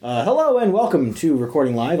Hello and welcome to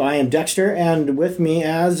Recording Live. I am Dexter, and with me,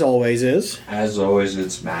 as always, is... As always,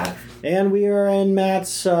 it's Matt. And we are in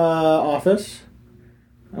Matt's office.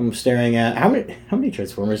 I'm staring at... How many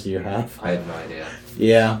Transformers do you have? I have no idea.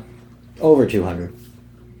 Yeah, over 200.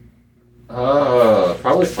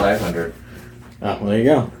 Probably 500. Oh, well, there you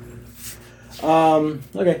go.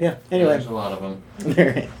 Okay, yeah. Anyway. There's a lot of them.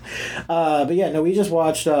 But yeah, no, we just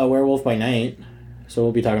watched Werewolf by Night, so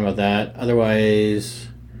we'll be talking about that. Otherwise...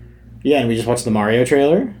 Yeah, and we just watched the Mario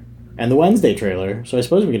trailer and the Wednesday trailer, so I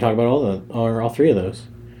suppose we can talk about all three of those.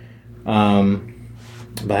 But I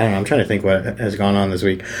don't know, I'm trying to think what has gone on this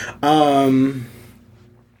week. I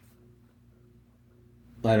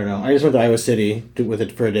don't know. I just went to Iowa City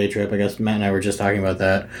for a day trip. I guess Matt and I were just talking about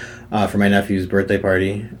that for my nephew's birthday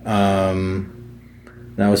party. That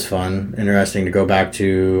was fun. Interesting to go back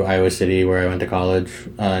to Iowa City where I went to college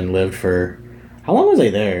and lived for... How long was I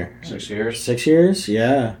there? 6 years. 6 years?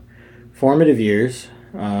 Yeah. Formative years.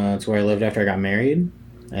 That's where I lived after I got married.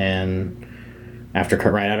 And after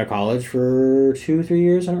right out of college for 2-3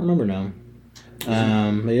 years. I don't remember now.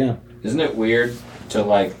 But yeah. Isn't it weird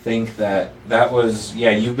to think that was...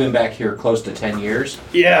 Yeah, you've been back here close to 10 years.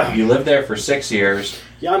 Yeah. You lived there for 6 years.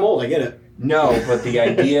 Yeah, I'm old. I get it. No, but the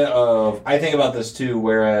idea of... I think about this too,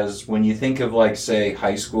 whereas when you think of, say,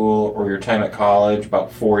 high school or your time at college,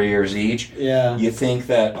 about 4 years each, yeah, you think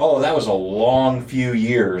that, that was a long few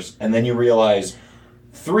years, and then you realize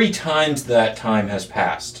 3 times that time has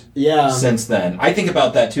passed since then. I think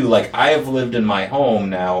about that too. I have lived in my home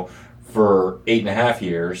now for 8.5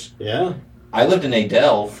 years. Yeah. I lived in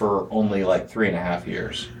Adele for only 3.5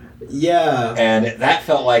 years. Yeah. And that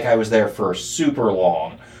felt like I was there for super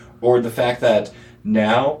long. Or the fact that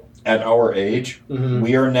now, at our age,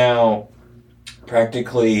 we are now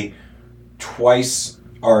practically twice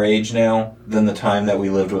our age now than the time that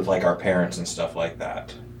we lived with our parents and stuff like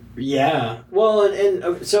that. Yeah. Well,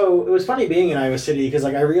 and so it was funny being in Iowa City because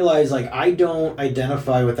I realized I don't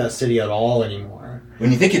identify with that city at all anymore.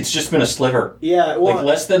 When you think it's just been a sliver. Yeah. Well,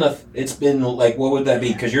 less than it's been what would that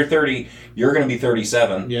be? Because you're 30, you're going to be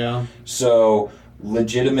 37. Yeah. So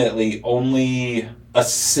legitimately only a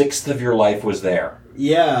sixth of your life was there.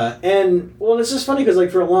 Yeah, and it's just funny because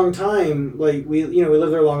for a long time, we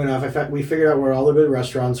lived there long enough. In fact, we figured out where all the good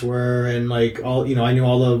restaurants were, and all I knew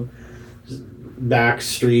all the back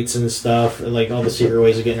streets and stuff, and all the secret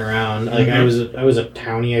ways of getting around. I was a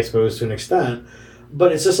townie, I suppose, to an extent.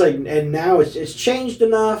 But it's just and now it's changed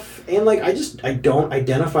enough, and I don't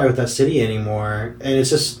identify with that city anymore, and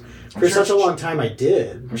it's just. For such a long time, I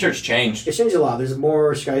did. I'm sure it's changed. It's changed a lot. There's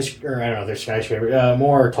more skyscrapers,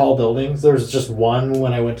 more tall buildings. There was just one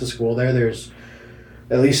when I went to school there. There's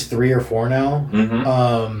at least 3 or 4 now.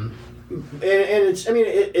 Mm-hmm. And it's,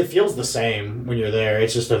 it feels the same when you're there.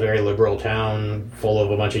 It's just a very liberal town full of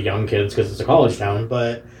a bunch of young kids because it's a college town.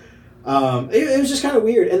 But it was just kind of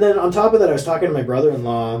weird. And then on top of that, I was talking to my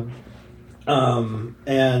brother-in-law.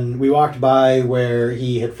 And we walked by where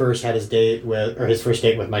he had first had his first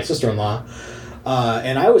date with my sister-in-law,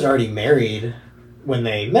 and I was already married when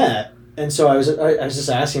they met, and so I was just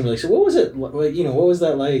asking him so what was it, what was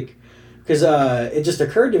that like? Because it just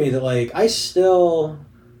occurred to me that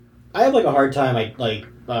I have a hard time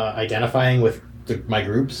identifying with my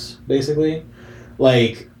groups basically,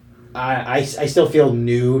 I still feel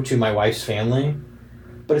new to my wife's family.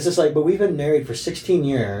 But it's just but we've been married for 16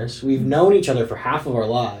 years. We've known each other for half of our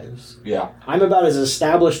lives. Yeah. I'm about as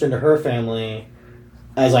established into her family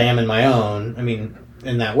as I am in my own.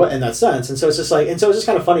 In that sense. And so it's just and so it was just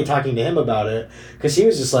kind of funny talking to him about it because he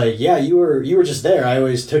was just yeah, you were just there.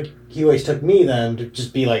 He always took me then to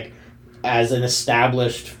just be as an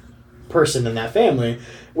established person in that family,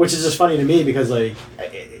 which is just funny to me because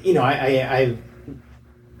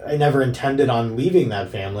I never intended on leaving that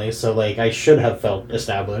family, so I should have felt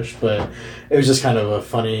established, but it was just kind of a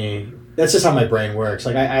funny... That's just how my brain works.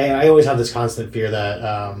 I always have this constant fear that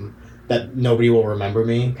that nobody will remember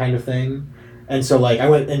me kind of thing. And so I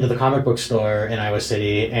went into the comic book store in Iowa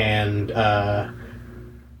City, and the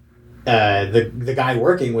guy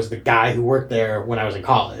working was the guy who worked there when I was in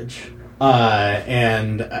college.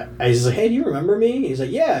 And I was hey, do you remember me? He's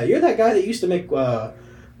yeah, you're that guy that used to make the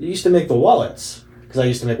wallets. Because I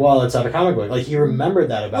used to make wallets out of comic book. He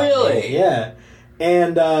remembered that about me. Really? Yeah.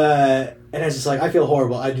 And I was just I feel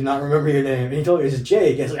horrible. I do not remember your name. And he told me it was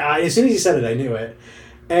Jake. And as soon as he said it, I knew it.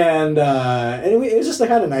 And it was just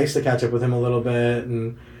kind of nice to catch up with him a little bit.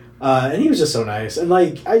 And he was just so nice. And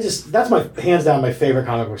that's my hands down my favorite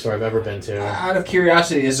comic book store I've ever been to. Out of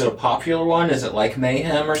curiosity, is it a popular one? Is it like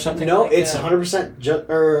Mayhem or something? No, like it's that?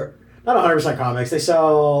 100% not 100% comics. They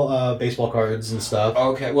sell baseball cards and stuff.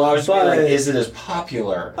 Okay, well, I was like, is it as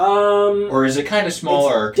popular? Or is it kind of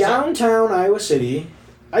smaller? Downtown Iowa City.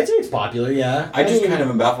 I'd say it's popular, yeah. I just kind of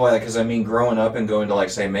am baffled by that because, I mean, growing up and going to, like,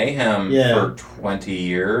 say, Mayhem for 20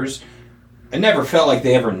 years, I never felt like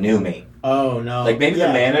they ever knew me. Oh, no. Like, maybe the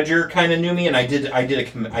manager kind of knew me, and I did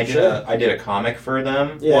a comic for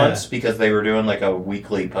them once because they were doing, like, a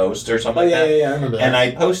weekly post or something like that. Yeah, I remember that.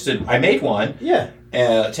 And I made one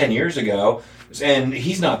 10 years ago, and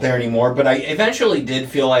he's not there anymore, but I eventually did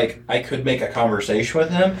feel like I could make a conversation with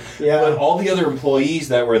him. Yeah. But all the other employees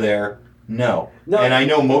that were there, no. And I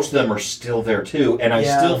know most of them are still there too, and I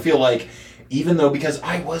still feel like, even though, because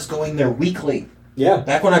I was going there weekly. Yeah.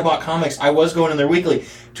 Back when I bought comics, I was going in there weekly,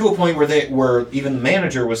 to a point where even the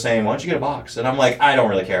manager was saying, "Why don't you get a box?" And I'm like, I don't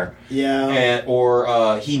really care. Yeah.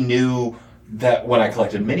 Or he knew that when I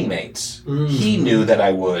collected Mini-Mates, he knew that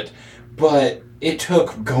I would. But it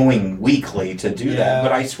took going weekly to do that.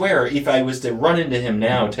 But I swear, if I was to run into him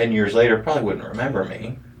now, 10 years later, probably wouldn't remember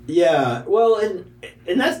me. Yeah, well,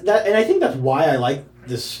 and that's that, and I think that's why I like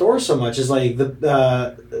this store so much. Is like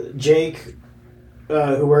the Jake,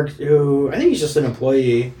 who I think he's just an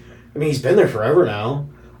employee. I mean, he's been there forever now.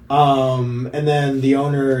 And then the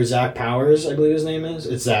owner, Zach Powers, I believe his name is.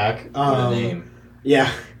 It's Zach. What a name.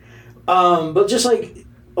 Yeah. But just like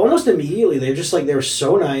almost immediately, they were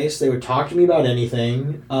so nice. They would talk to me about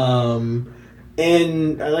anything.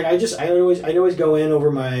 And like I'd always go in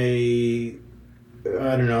over my,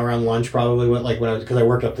 I don't know, around lunch probably, because I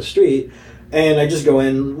worked up the street, and I just go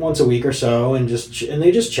in once a week or so and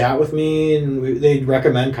they just chat with me, and they'd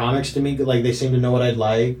recommend comics to me, like they seem to know what I'd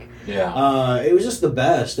like. Yeah. It was just the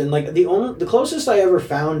best, and like the closest I ever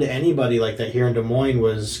found to anybody like that here in Des Moines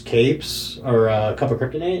was Capes or Cup of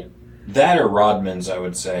Kryptonite. That or Rodman's, I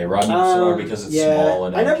would say. Rodman's because it's small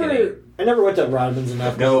and I never went to Rodman's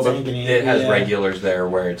enough. No, but it has regulars there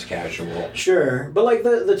where it's casual. Sure, but like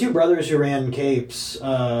the two brothers who ran Capes,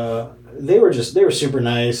 they were super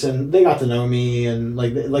nice, and they got to know me, and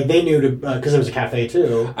like they knew to, because it was a cafe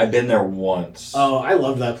too. I've been there once. Oh, I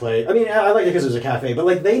loved that place. I mean, I liked it because it was a cafe, but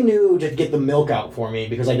like they knew to get the milk out for me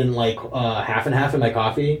because I didn't like half and half in my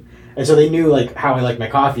coffee, and so they knew like how I liked my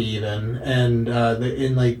coffee even, and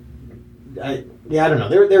I don't know.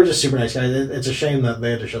 They were just super nice guys. It's a shame that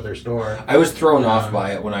they had to shut their store. I was thrown off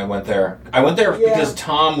by it when I went there. I went there because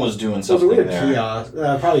Tom was doing something there. It was a weird kiosk.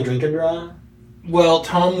 Probably Drink and Draw. Well,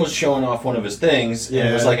 Tom was showing off one of his things, and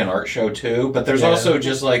it was like an art show too. But there's also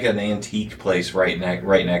just like an antique place right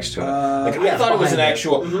next to it. I thought it was an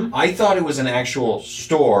actual. Mm-hmm. I thought it was an actual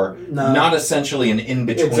store, not essentially an in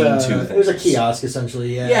between two things. It was a kiosk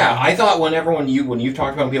essentially. Yeah. Yeah, I thought when you've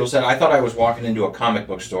talked about it, people said I thought I was walking into a comic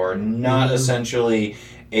book store, not essentially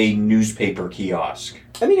a newspaper kiosk.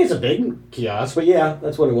 I mean, it's a big kiosk, but yeah,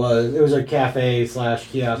 that's what it was. It was a cafe /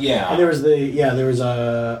 kiosk. Yeah. And there was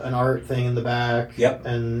an art thing in the back. Yep.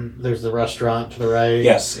 And there's the restaurant to the right.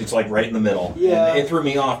 Yes, it's like right in the middle. Yeah. And it threw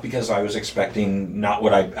me off because I was expecting not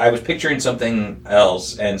what I was picturing something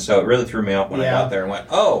else, and so it really threw me off when I got there and went,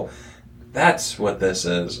 oh, that's what this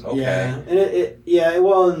is. Okay. Yeah. And it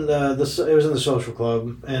was in the social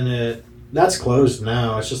club, and that's closed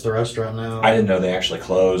now. It's just the restaurant now. I didn't know they actually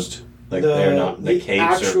closed. Like they're not the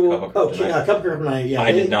Capes or Cup of Kryptonite. Cup of Kryptonite. Yeah,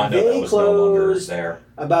 I did not know that was no longer there.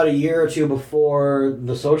 About a year or two before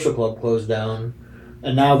the social club closed down,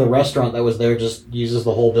 and now the restaurant that was there just uses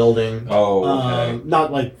the whole building. Oh, okay.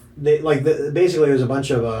 Not like basically there's a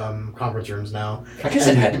bunch of conference rooms now. I guess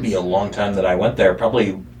it had to be a long time that I went there.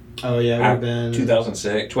 Probably. Oh yeah, it would have been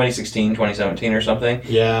 2016, 2017 or something.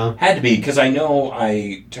 Yeah. Had to be, because I know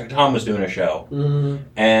Tom was doing a show. Mm-hmm.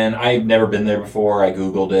 And I've never been there before. I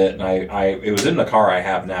Googled it, and it was in the car I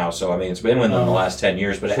have now, so I mean, it's been within the last 10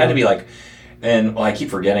 years, but it had to be like, and I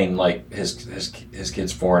keep forgetting, like, his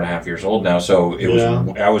kid's 4.5 years old now, so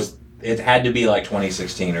it had to be like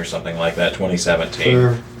 2016 or something like that, 2017.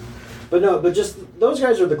 Sure. But just those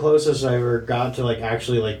guys are the closest I ever got to like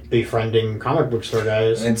actually like befriending comic book store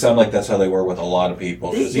guys. And it sounded like that's how they were with a lot of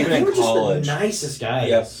people. Because even in college, just the nicest guys.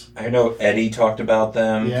 Yep. I know Eddie talked about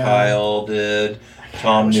them. Yeah. Kyle did.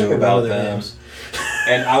 Tom knew about them.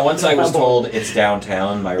 And once I was told it's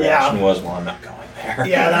downtown, my reaction was, "Well, I'm not going there."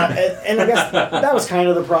 Yeah, and I guess that was kind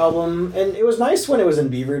of the problem. And it was nice when it was in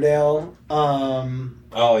Beaverdale.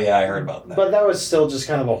 Oh yeah, I heard about that. But that was still just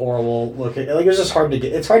kind of a horrible look. Like it was just hard to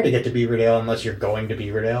get. It's hard to get to Beaverdale unless you're going to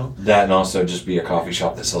Beaverdale. That and also just be a coffee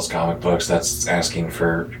shop that sells comic books. That's asking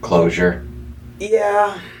for closure.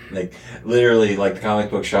 Yeah. Like literally, like the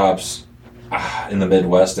comic book shops in the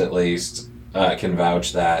Midwest, at least. can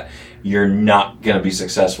vouch that you're not going to be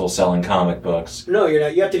successful selling comic books. No, you're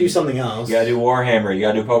not. You have to do something else. You got to do Warhammer. You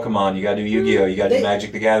got to do Pokemon. You got to do Yu-Gi-Oh. You got to do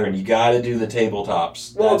Magic the Gathering. You got to do the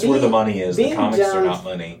tabletops. Well, That's where the money is. The comics are not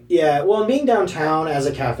money. Yeah, well, being downtown as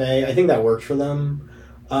a cafe, I think that worked for them.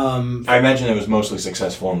 I imagine it was mostly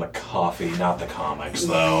successful in the coffee, not the comics,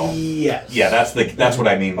 though. Yes. Yeah, that's what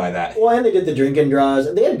I mean by that. Well, and they did the drink and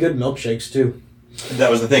draws. They had good milkshakes, too. That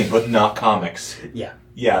was the thing, but not comics. Yeah.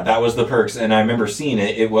 Yeah, that was the perks, and I remember seeing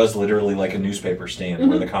it. It was literally like a newspaper stand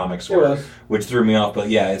where the comics were, which threw me off. But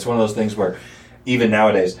yeah, it's one of those things where even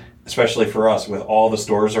nowadays, especially for us, with all the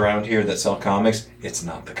stores around here that sell comics, it's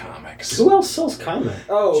not the comics. Who else sells comics?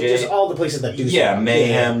 Oh, just all the places that do Yeah,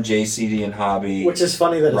 Mayhem, JCD, and Hobby. Which is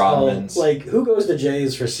funny that Rodman's. it's called, like, who goes to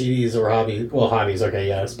Jay's for CDs or Hobby? Well, Hobbies, okay,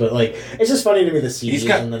 yes. But, like, it's just funny to me the CDs.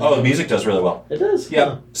 The music does really well. It does?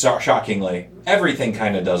 Yeah, shockingly. Everything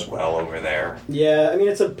kind of does well over there. Yeah, I mean,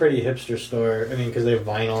 it's a pretty hipster store. I mean, because they have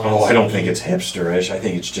vinyl. Oh, I don't think it's hipsterish. I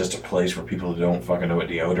think it's just a place where people who don't fucking know what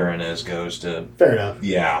deodorant is goes to. Fair enough.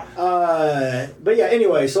 Yeah. But yeah,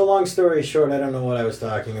 anyway, so long story short, I don't know what I was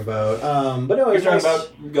talking about. But no, it was nice.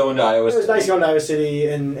 About going to Iowa City. It was nice going to Iowa City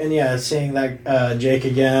and yeah, seeing that Jake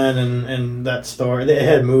again and that store. It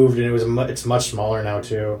had moved and it's much smaller now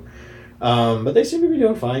too. But they seem to be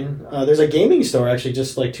doing fine. There's a gaming store actually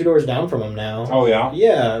just like 2 doors down from them now. Oh yeah?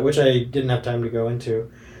 Yeah, which I didn't have time to go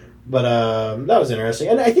into. But that was interesting.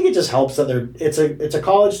 And I think it just helps that it's a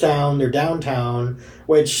college town, they're downtown,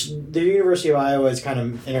 which the University of Iowa is kind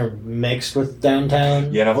of intermixed with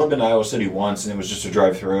downtown. Yeah, and I've lived in Iowa City once, and it was just a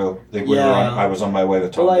drive-through. I was on my way to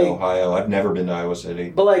Toledo, Ohio. I've never been to Iowa City.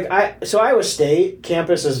 But Iowa State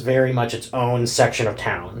campus is very much its own section of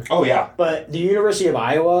town. Oh yeah. But the University of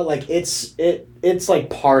Iowa, like it's like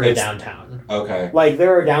part of downtown. Okay. Like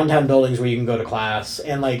there are downtown buildings where you can go to class,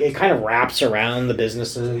 and like it kind of wraps around the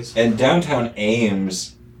businesses. And downtown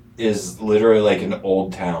Ames is literally like an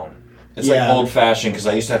old town. It's like old-fashioned, because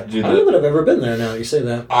I used to have to do I don't know that I've ever been there now, you say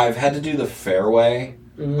that. I've had to do the fairway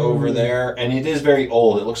over there, and it is very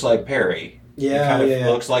old. It looks like Perry. Yeah, it kind of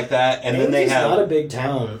looks like that. And then they have... It's not a big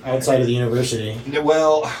town outside of the university.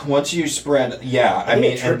 Well, once you spread... Yeah, I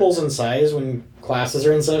mean... It triples in size when classes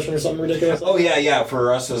are in session or something ridiculous. Oh, yeah.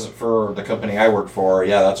 For us, for the company I work for,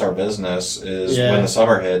 that's our business, is when the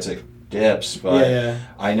summer hits, it dips. But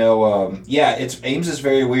I know, Ames is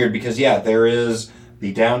very weird because, there is...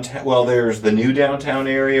 The downtown, there's the new downtown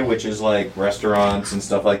area, which is like restaurants and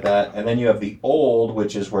stuff like that. And then you have the old,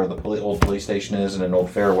 which is where the old police station is, and an old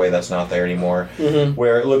fairway that's not there anymore,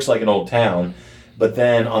 where it looks like an old town. But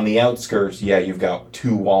then on the outskirts, you've got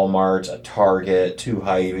 2 Walmarts, a Target, 2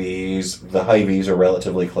 Hy-Vees. The Hy-Vees are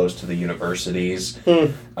relatively close to the universities.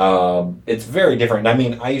 It's very different. I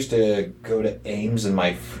mean, I used to go to Ames in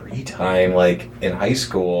my free time, like in high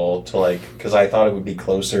school, because I thought it would be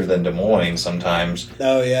closer than Des Moines sometimes.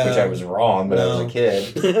 Oh, yeah. Which I was wrong, but I was a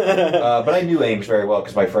kid. But I knew Ames very well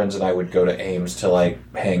because my friends and I would go to Ames to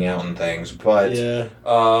hang out and things.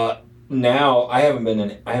 But now I haven't been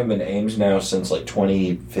to Ames now since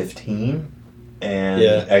 2015, and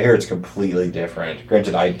I hear it's completely different.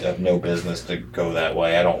 Granted, I have no business to go that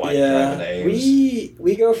way. I don't like driving to Ames.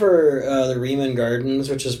 We go for the Riemann Gardens,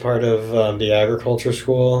 which is part of the agriculture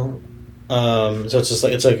school. So it's just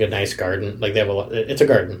it's like a nice garden. Like they have it's a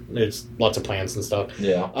garden. There's lots of plants and stuff.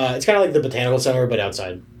 Yeah. It's kind of like the botanical center, but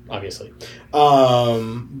outside. Obviously.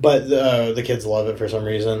 But the kids love it for some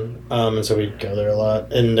reason. And so we go there a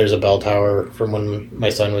lot. And there's a bell tower from when my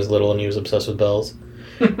son was little and he was obsessed with bells.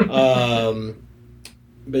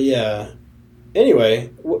 But yeah. Anyway,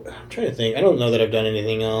 I'm trying to think. I don't know that I've done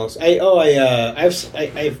anything else.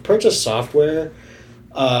 I've purchased software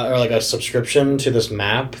or like a subscription to this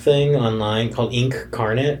map thing online called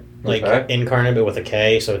Incarnate. Incarnate but with a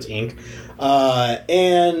K, so it's Ink.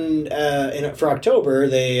 And for October,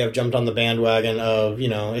 they have jumped on the bandwagon of,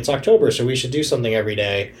 it's October, so we should do something every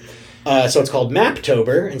day. So it's called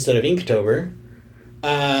Maptober instead of Inktober.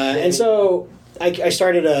 And so I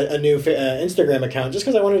started a new Instagram account just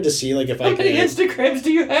because I wanted to see if I could... How many Instagrams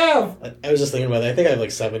do you have? I was just thinking about that. I think I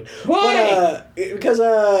have 7. Why? Because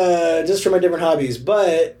just for my different hobbies.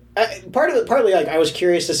 But... partly I was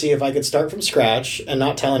curious to see if I could start from scratch and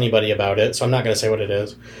not tell anybody about it, so I'm not going to say what it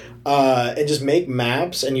is, and just make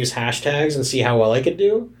maps and use hashtags and see how well I could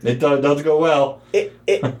do. It does go well.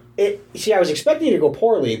 See, I was expecting it to go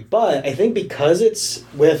poorly, but I think because it's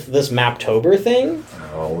with this Maptober thing...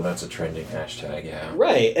 Oh, that's a trending hashtag, yeah.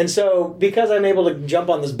 Right, and so because I'm able to jump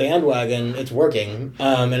on this bandwagon, it's working,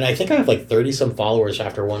 and I think I have 30-some followers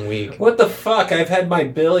after 1 week. What the fuck? I've had my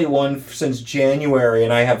Billy one since January,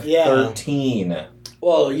 and I have 13.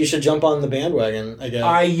 Well, you should jump on the bandwagon, I guess.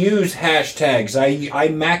 I use hashtags. I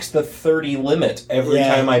max the 30 limit every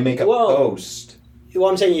time I make a post. Well,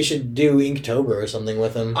 I'm saying you should do Inktober or something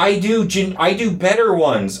with them. I do better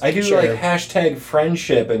ones. I do like hashtag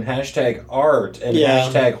friendship and hashtag art and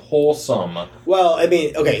hashtag wholesome. Well, I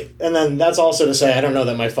mean, okay, and then that's also to say I don't know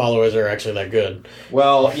that my followers are actually that good.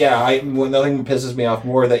 Well, yeah, nothing pisses me off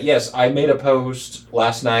more that yes, I made a post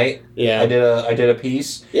last night. Yeah, I did a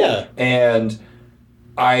piece. Yeah, and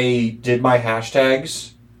I did my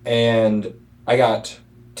hashtags and I got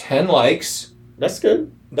 10 likes. That's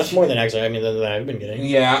good. That's more than actually, than I've been getting.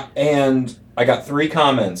 Yeah, and I got 3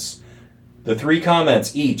 comments. The 3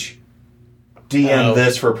 comments each DM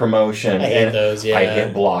this for promotion. I hate those, yeah. I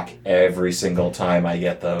hit block every single time I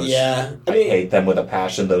get those. Yeah. I hate them with a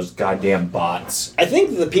passion, those goddamn bots. I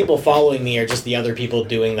think the people following me are just the other people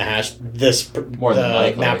doing the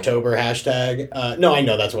Maptober hashtag. No, I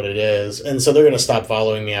know that's what it is. And so they're going to stop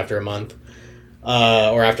following me after a month.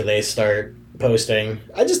 Or after they start posting.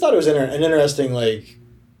 I just thought it was an interesting,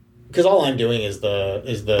 because all I'm doing is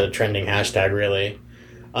the trending hashtag, really.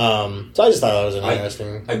 So I just thought that was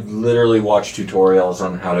interesting. I've literally watched tutorials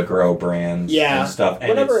on how to grow brands and stuff,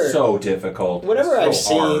 and it's so difficult. Whenever I've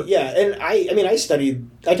seen, and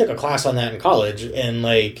I took a class on that in college, and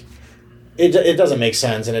it doesn't make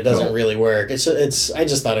sense, and it doesn't really work. I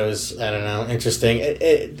just thought it was, I don't know, interesting,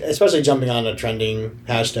 especially jumping on a trending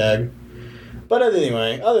hashtag. But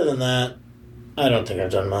anyway, other than that, I don't think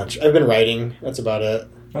I've done much. I've been writing. That's about it.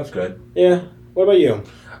 That's good. Yeah. What about you?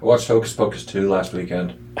 I watched Hocus Pocus 2 last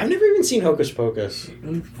weekend. I've never even seen Hocus Pocus.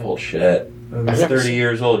 Bullshit. I'm 30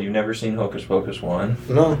 years old. You've never seen Hocus Pocus 1?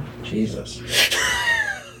 No. Jesus.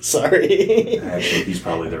 Sorry. Actually, he's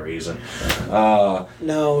probably the reason.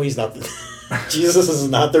 No, he's not. Jesus is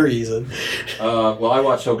not the reason. Well, I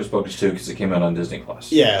watched Hocus Pocus 2 because it came out on Disney+.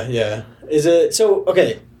 Yeah, yeah. Is it... So,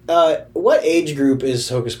 okay. What age group is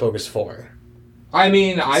Hocus Pocus for? I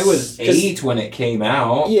was 8 when it came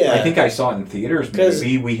out. Yeah. I think I saw it in theaters.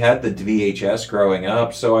 Maybe we had the VHS growing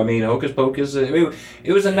up. So, Hocus Pocus, it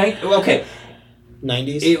was a night... Okay.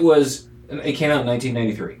 90s? It came out in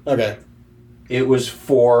 1993. Okay. It was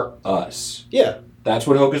for us. Yeah. That's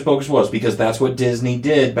what Hocus Pocus was, because that's what Disney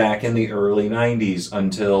did back in the early 90s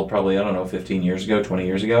until probably, 15 years ago, 20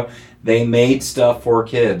 years ago. They made stuff for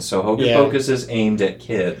kids. So Hocus Pocus is aimed at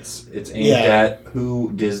kids. It's aimed at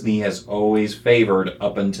who Disney has always favored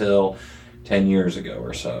up until 10 years ago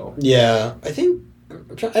or so. Yeah. I think...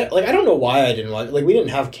 I don't know why I didn't watch... we didn't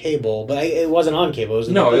have cable, but it wasn't on cable.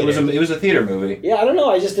 It was a theater movie. Yeah, I don't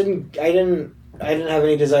know. I didn't have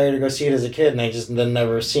any desire to go see it as a kid, and I just then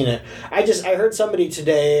never seen it. I heard somebody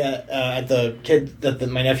today at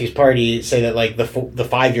my nephew's party say that the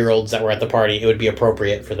 5-year-olds that were at the party, it would be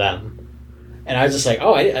appropriate for them. And I was just like,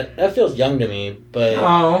 that feels young to me, but...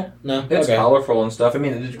 No? It's colorful and stuff. It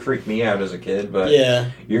did freak me out as a kid, but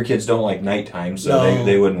your kids don't like nighttime, so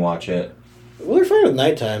they wouldn't watch it. Well, they're fine with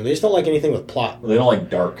nighttime. They just don't like anything with plot. They don't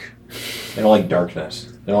like dark. They don't like darkness.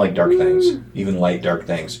 They don't like dark things. Even light, dark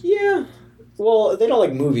things. Yeah. Well, they don't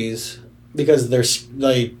like movies because there's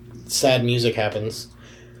sad music happens.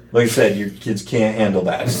 Like I said, your kids can't handle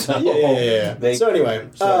that. So yeah. So anyway,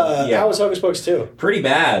 how was Hocus Pocus 2? Pretty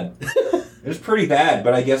bad. It was pretty bad,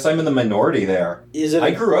 but I guess I'm in the minority there. I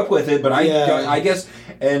grew up with it, but I guess...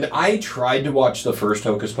 And I tried to watch the first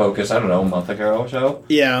Hocus Pocus, a month ago or so.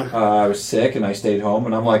 Yeah. I was sick, and I stayed home,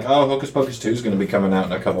 and I'm like, Hocus Pocus 2 is going to be coming out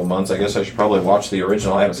in a couple months. I guess I should probably watch the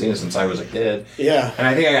original. I haven't seen it since I was a kid. Yeah. And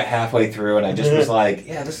I think I got halfway through, and I just was like,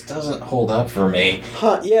 this doesn't hold up for me.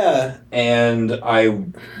 Yeah. And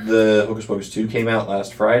the Hocus Pocus 2 came out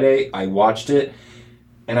last Friday. I watched it,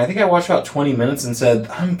 and I think I watched about 20 minutes and said,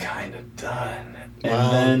 I'm kind of done.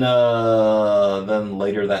 And then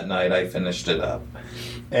later that night, I finished it up.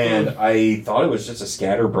 And I thought it was just a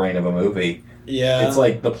scatterbrain of a movie. Yeah. It's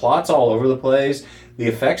the plot's all over the place. The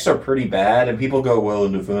effects are pretty bad, and people go, well,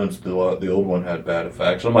 in defense, the old one had bad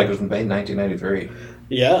effects. I'm like, it was made in 1993.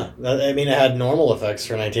 Yeah. It had normal effects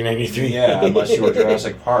for 1993. Yeah, unless you were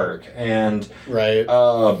Jurassic Park. And right.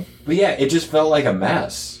 But yeah, it just felt like a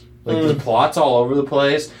mess. The plot's all over the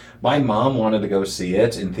place. My mom wanted to go see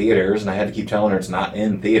it in theaters, and I had to keep telling her it's not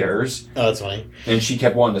in theaters. Oh, that's funny. And she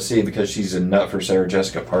kept wanting to see it because she's a nut for Sarah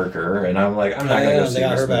Jessica Parker. And I'm like, I'm not going to go see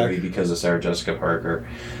this movie because of Sarah Jessica Parker.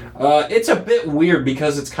 It's a bit weird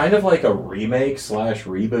because it's kind of like a remake /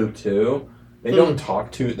 reboot, too. They don't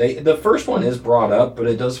talk to... The first one is brought up, but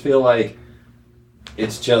it does feel like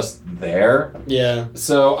it's just there. Yeah.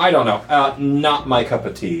 So, I don't know. Not my cup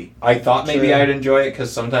of tea. I thought maybe Sure. I'd enjoy it,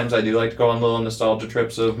 because sometimes I do like to go on little nostalgia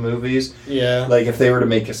trips of movies. Yeah. Like, if they were to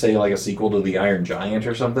make, a sequel to The Iron Giant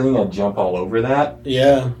or something, I'd jump all over that.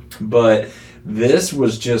 Yeah. But this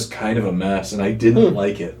was just kind of a mess, and I didn't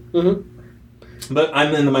like it. Mm-hmm. But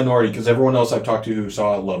I'm in the minority, because everyone else I've talked to who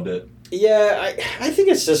saw it loved it. Yeah, I think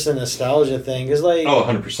it's just a nostalgia thing. Because, like, Oh,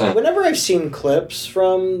 100%. whenever I've seen clips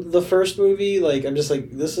from the first movie, like, I'm just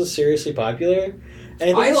like, this is seriously popular.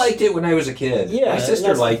 And I liked it when I was a kid. Yeah, my sister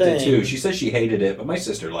that's the liked it thing. too. She says she hated it, but my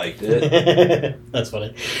sister liked it. That's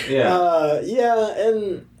funny. Yeah. Yeah,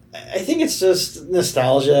 and I think it's just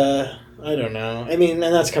nostalgia. I don't know. I mean,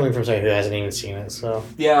 and that's coming from someone who hasn't even seen it, so.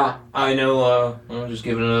 Yeah, I know. I'll just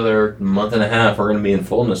give it another month and a half. We're going to be in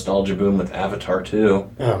full nostalgia boom with Avatar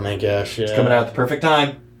 2. Oh my gosh, yeah. It's coming out at the perfect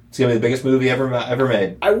time. It's going to be the biggest movie ever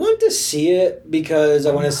made. I want to see it because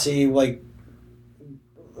I want to see, like,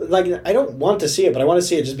 I don't want to see it, but I want to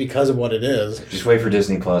see it just because of what it is. Just wait for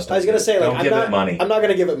Disney Plus. I was gonna say, like, don't give it money. I'm not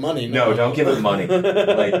gonna give it money. No, don't give it money.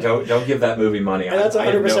 Like, don't give that movie money. And that's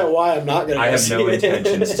 100% why I'm not gonna. I have no see it.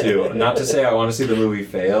 intentions to. Not to say I want to see the movie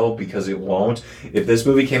fail, because it won't. If this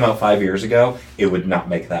movie came out 5 years ago, it would not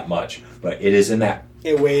make that much. But it is in that.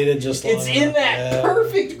 It waited just long It's in enough, that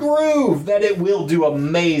perfect groove that it will do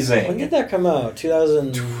amazing. When did that come out?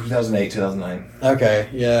 2008, 2009. Okay,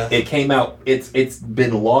 yeah. It came out. It's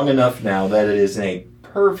been long enough now that it is in a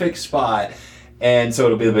perfect spot, and so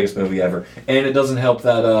it'll be the biggest movie ever. And it doesn't help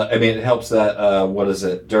that. It helps that. What is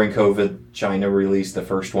it? During COVID, China released the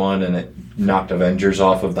first one, and it knocked Avengers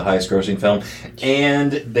off of the highest-grossing film.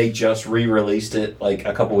 And they just re-released it like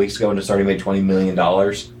a couple weeks ago, and it's already made $20 million.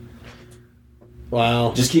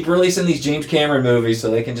 Wow. Just keep releasing these James Cameron movies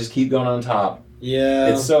so they can just keep going on top. Yeah.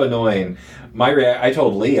 It's so annoying. I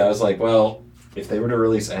told Lee, I was like, well, if they were to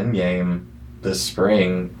release Endgame this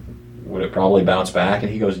spring, would it probably bounce back?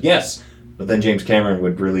 And he goes, yes. But then James Cameron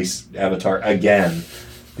would release Avatar again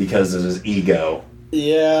because of his ego.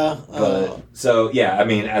 Yeah. But so yeah, I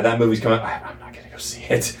mean, that movie's coming. I'm not gonna go see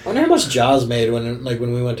it. I wonder how much Jaws made when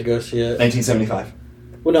we went to go see it. 1975.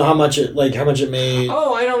 Well, no, how much it made.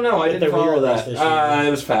 Oh, I don't know. I didn't follow that. this year.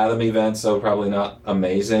 It was Fathom event, so probably not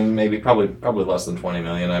amazing. Maybe probably less than 20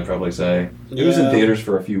 million. I'd probably say it was in Yeah. theaters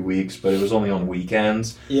for a few weeks, but it was only on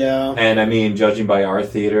weekends. Yeah. And I mean, judging by our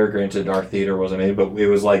theater, granted our theater wasn't made, but it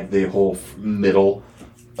was like the whole middle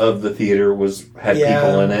of the theater had Yeah.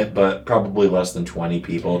 people in it, but probably less than 20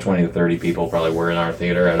 people. 20 to 30 people probably were in our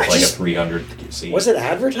theater out of like a 300 seat. Was it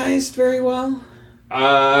advertised very well?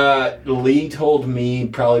 Lee told me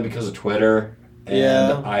probably because of Twitter, and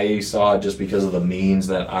Yeah. I saw it just because of the memes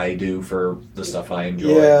that I do for the stuff I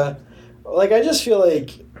enjoy. Yeah. Like, I just feel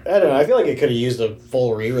like, I don't know, I feel like it could have used a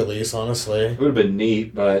full re-release, honestly. It would have been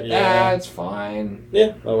neat, but Yeah. it's fine.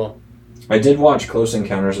 Yeah, oh well. I did watch Close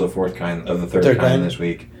Encounters of the Third Kind this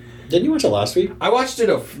week. Didn't you watch it last week? I watched it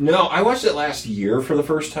I watched it last year for the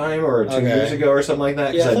first time, or 2 Okay. years ago or something like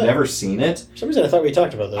that, because Yeah, I I'd thought- never seen it. For some reason I thought we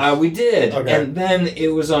talked about this. We did, Okay. and then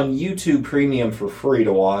it was on YouTube Premium for free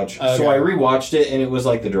to watch. Okay. So I rewatched it, and it was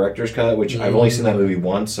like the director's cut, which I've only seen that movie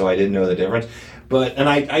once, so I didn't know the difference. But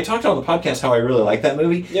I talked on the podcast how I really like that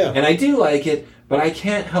movie, Yeah. and I do like it, but I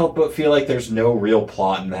can't help but feel like there's no real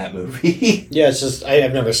plot in that movie. Yeah, it's just,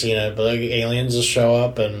 I've never seen it, but like aliens just show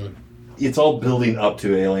up and... It's all building up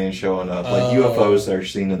to aliens showing up, like Oh. UFOs that are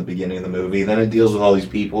seen in the beginning of the movie. Then it deals with all these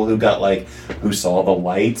people who saw the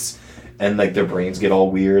lights, and like their brains get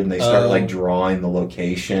all weird, and they start like drawing the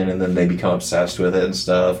location, and then they become obsessed with it and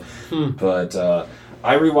stuff. But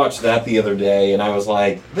I rewatched that the other day, and I was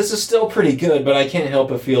like, this is still pretty good, but I can't help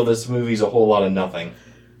but feel this movie's a whole lot of nothing.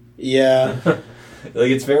 Yeah.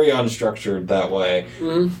 Like, it's very unstructured that way.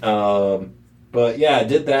 Mm-hmm. But yeah, I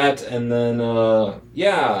did that, and then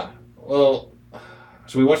well,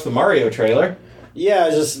 so we watched the Mario trailer. Yeah, I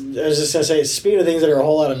was just gonna say, speaking of things that are a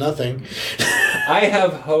whole lot of nothing. I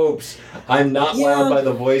have hopes. I'm not wowed by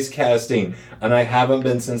the voice casting, and I haven't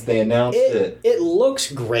been since they announced it. It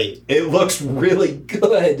looks great. It looks really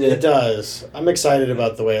good. It does. I'm excited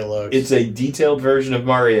about the way it looks. It's a detailed version of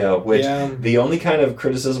Mario, which Yeah. the only kind of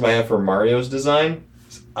criticism I have for Mario's design,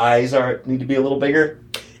 his eyes need to be a little bigger.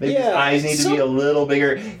 Maybe his eyes need to be a little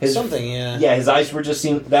bigger. Yeah, his eyes were just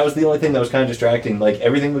that was the only thing that was kind of distracting. Like,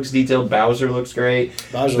 everything looks detailed. Bowser looks great.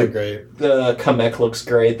 Bowser looks great. The Kamek looks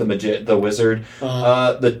great. The wizard.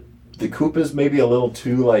 The Koopa's maybe a little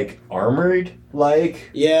too like armored.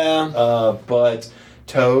 Yeah. But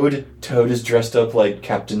Toad is dressed up like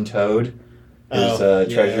Captain Toad.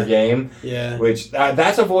 his Treasure Game. Yeah. Which,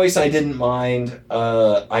 that's a voice I didn't mind.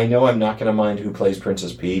 I know I'm not going to mind who plays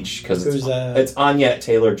Princess Peach, because it's Anya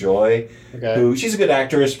Taylor-Joy, who, she's a good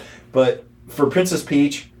actress, but for Princess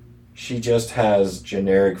Peach, she just has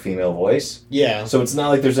generic female voice. Yeah. So it's not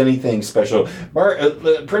like there's anything special.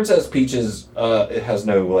 Princess Peach it has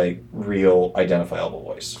no, like, real identifiable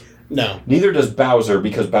voice. No. Neither does Bowser,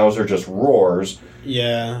 because Bowser just roars.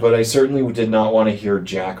 Yeah. But I certainly did not want to hear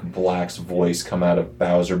Jack Black's voice come out of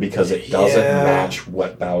Bowser, because it doesn't match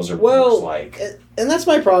what Bowser looks like. And that's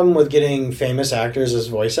my problem with getting famous actors as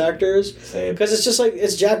voice actors. Same. Because it's just like,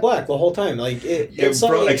 it's Jack Black the whole time. Like, it's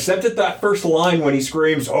like... Except at that first line when he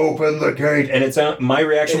screams, "Open the gate!" And my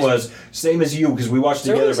reaction was, same as you, because we watched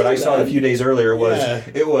it together, but I saw it a few days earlier,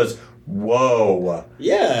 it was... Whoa.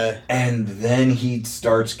 Yeah. And then he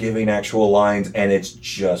starts giving actual lines, and it's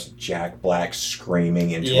just Jack Black screaming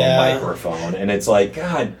into a microphone. And it's like,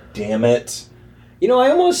 God damn it. You know, I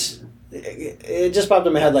almost... It just popped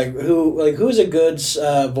in my head, who's a good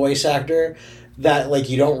voice actor that, like,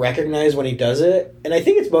 you don't recognize when he does it? And I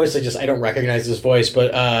think it's mostly just I don't recognize his voice,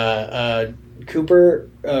 but Cooper,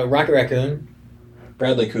 Rocket Raccoon.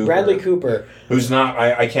 Bradley Cooper. Who's not,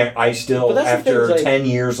 I still, after 10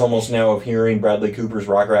 years almost now of hearing Bradley Cooper's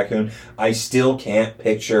Rocket Raccoon, I still can't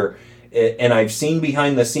picture it. And I've seen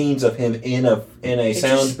behind the scenes of him in a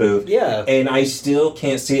sound booth. Yeah. And I still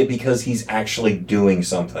can't see it because he's actually doing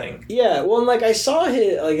something. Yeah, well, like, I saw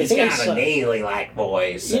his, like, he's got a Neely-like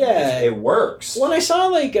voice. Yeah. It works. When I saw,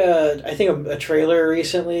 like, I think a trailer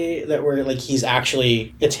recently that where, like,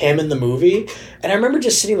 it's him in the movie, and I remember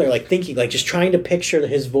just sitting there, like, thinking, like, just trying to picture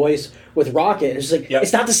his voice with Rocket, and it's like,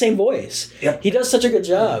 it's not the same voice. Yep. He does such a good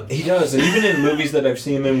job. He does, and even in movies that I've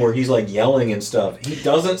seen him in where he's, like, yelling and stuff, he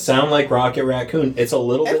doesn't sound like Rocket Raccoon. It's a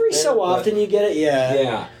little bit... Every so often you get it, yeah.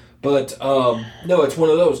 Yeah, but, no, it's one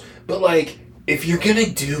of those. But, like, if you're gonna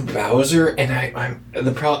do Bowser, and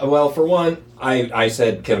for one, I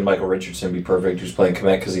said Kevin Michael Richardson would be perfect, who's playing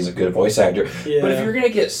Kamek, because he's a good voice actor. Yeah. But if you're gonna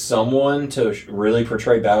get someone to really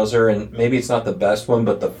portray Bowser, and maybe it's not the best one,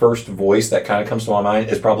 but the first voice that kind of comes to my mind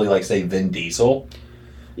is probably, like, say, Vin Diesel.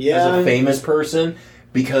 Yeah. As a famous person,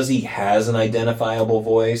 because he has an identifiable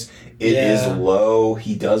voice. It is low.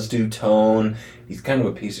 He does do tone. He's kind of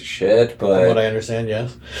a piece of shit, but... From what I understand,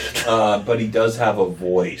 yes. But he does have a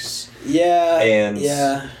voice. Yeah. And...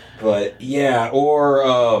 Yeah. But, yeah, or,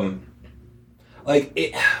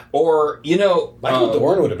 you know... Michael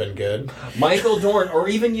Dorn would have been good. Michael Dorn, or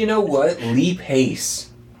even, you know what? Lee Pace.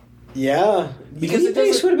 Yeah. Because Lee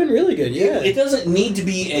Pace would have been really good, yeah. It doesn't need to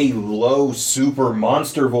be a low, super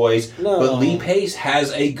monster voice, but Lee Pace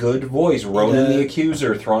has a good voice. Ronan the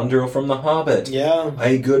Accuser, Thranduil from The Hobbit. Yeah.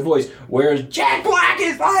 A good voice. Whereas Jack Black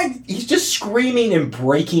is like, he's just screaming and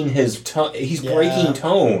breaking his he's breaking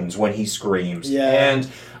tones when he screams. Yeah. And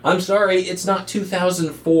I'm sorry, it's not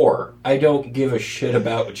 2004. I don't give a shit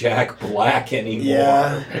about Jack Black anymore.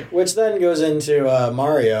 Yeah. Which then goes into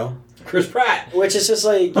Mario. Chris Pratt. Which is just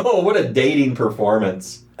like... Oh, what a dating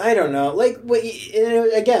performance. I don't know. Like,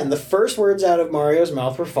 again, the first words out of Mario's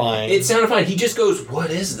mouth were fine. It sounded fine. He just goes, "What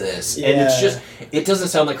is this?" And it's just... It doesn't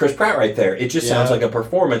sound like Chris Pratt right there. It just sounds like a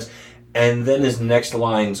performance. And then his next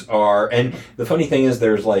lines are... And the funny thing is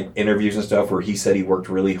there's, like, interviews and stuff where he said he worked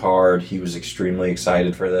really hard. He was extremely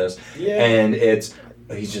excited for this. Yeah. And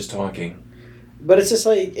he's just talking. But it's just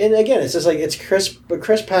like... And again, it's just like, it's Chris... But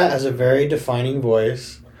Chris Pratt has a very defining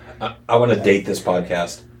voice. I want to date this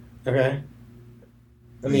podcast. Okay.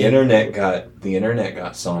 The internet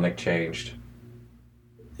got Sonic changed.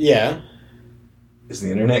 Yeah. Is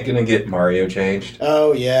the internet gonna get Mario changed?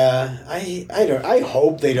 Oh yeah. I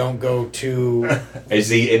hope they don't go to. Is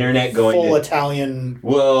the internet going full Italian?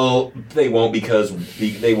 Well, they won't because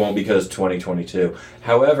 2022.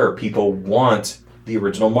 However, people want the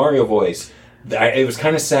original Mario voice. It was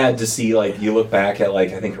kind of sad to see, like, you look back at,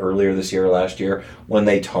 like, I think earlier this year or last year, when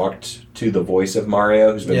they talked to the voice of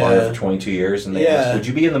Mario, who's been Mario for 22 years, and they asked, would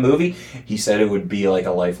you be in the movie? He said it would be, like,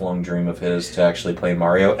 a lifelong dream of his to actually play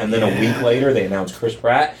Mario. And then a week later, they announced Chris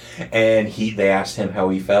Pratt, and they asked him how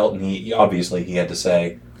he felt, and he had to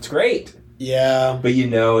say, it's great. Yeah. But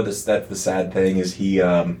that's the sad thing, is he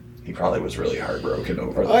probably was really heartbroken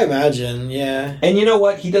over that. I imagine, yeah. And you know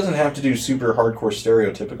what? He doesn't have to do super hardcore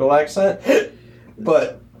stereotypical accent,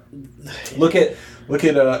 but look at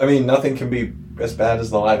I mean, nothing can be as bad as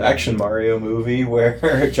the live action Mario movie where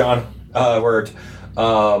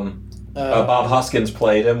Bob Hoskins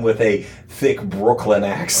played him with a thick Brooklyn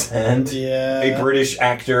accent. Yeah. A British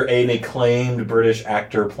actor, an acclaimed British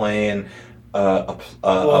actor playing a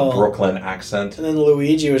Brooklyn accent. And then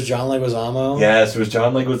Luigi was John Leguizamo. Yes, it was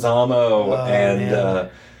John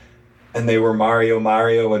Leguizamo. And they were Mario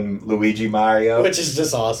and Luigi Mario. Which is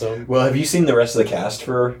just awesome. Well, have you seen the rest of the cast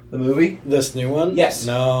for the movie? This new one? Yes.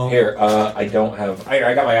 No. Here, I don't have...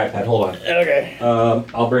 I got my iPad. Hold on. Okay.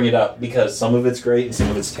 I'll bring it up because some of it's great and some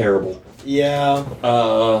of it's terrible. Yeah.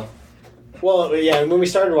 Well, yeah, when we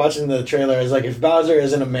started watching the trailer, I was like, if Bowser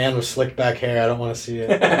isn't a man with slicked back hair, I don't want to see it.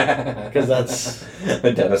 Because that's...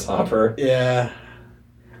 Dennis Hopper. Yeah.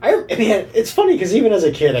 I mean, it's funny because even as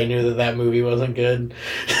a kid, I knew that movie wasn't good.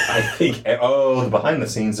 I think... Oh, the behind the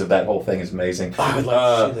scenes of that whole thing is amazing. I would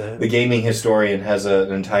love to see that. The Gaming Historian has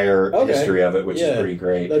an entire history of it, which is pretty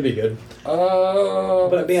great. That'd be good.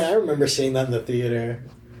 But, man, I remember seeing that in the theater.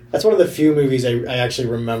 That's one of the few movies I actually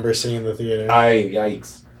remember seeing in the theater.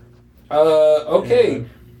 Yikes. Okay. Yeah.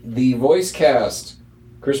 The voice cast.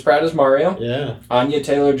 Chris Pratt as Mario. Yeah. Anya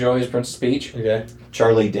Taylor-Joy as Princess Peach. Okay.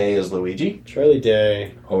 Charlie Day as Luigi. Charlie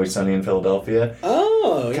Day. Always Sunny in Philadelphia.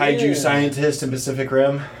 Oh, Kaiju scientist in Pacific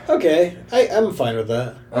Rim. Okay. I'm fine with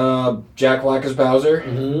that. Jack Black as Bowser.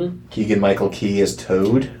 Mm-hmm. Keegan-Michael Key as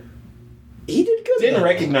Toad. He did good. Didn't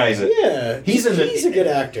recognize it. Yeah. He's a good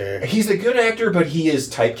actor. He's a good actor, but he is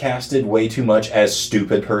typecasted way too much as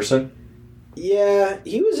stupid person. Yeah.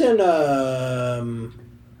 He was in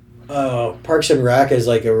Parks and Rec as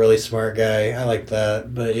like a really smart guy. I like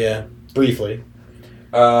that. But yeah, briefly.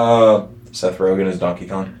 Seth Rogen as Donkey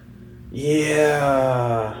Kong.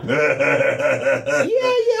 Yeah.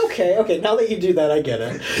 Okay. Now that you do that, I get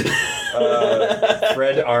it.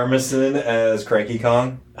 Fred Armisen as Cranky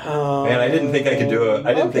Kong. Man, I didn't think I could do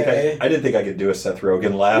I didn't think I could do a Seth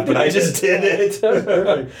Rogen laugh, but I just did it. That was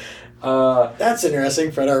perfect. That's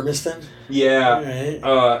interesting, Fred Armisen. Yeah.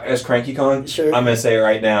 Right. As Cranky Kong. Sure. I'm gonna say it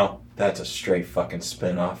right now. That's a straight fucking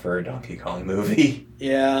spin-off for a Donkey Kong movie.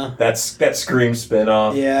 Yeah. That Scream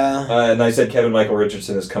spin-off. Yeah. And I said Kevin Michael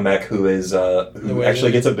Richardson as Kamek, who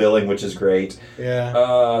actually gets a billing, which is great.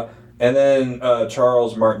 Yeah. And then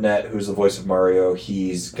Charles Martinet, who's the voice of Mario,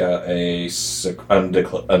 he's got a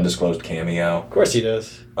undisclosed cameo. Of course he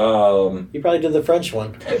does. He probably did the French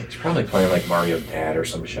one. He's probably playing like Mario's dad or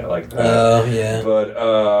some shit like that. Oh, yeah.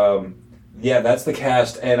 But, yeah, that's the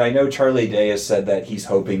cast. And I know Charlie Day has said that he's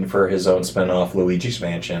hoping for his own spinoff, Luigi's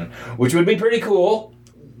Mansion, which would be pretty cool.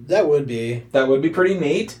 That would be. That would be pretty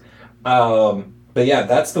neat. But yeah,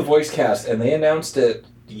 that's the voice cast. And they announced it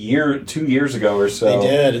 2 years ago or so. They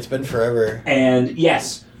did. It's been forever. And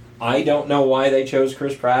yes, I don't know why they chose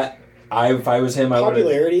Chris Pratt. If I was him, I would have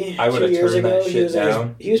turned that shit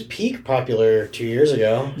down. He was peak popular 2 years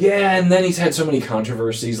ago. Yeah, and then he's had so many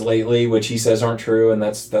controversies lately, which he says aren't true, and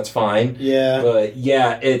that's fine. Yeah. But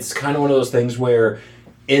yeah, it's kind of one of those things where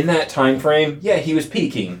in that time frame, yeah, he was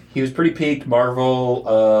peaking. He was pretty peaked.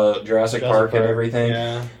 Marvel, Jurassic Park and everything.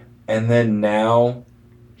 Yeah. And then now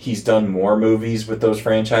he's done more movies with those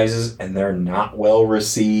franchises, and they're not well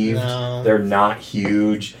received. No. They're not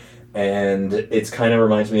huge. And it's kind of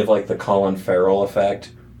reminds me of like the Colin Farrell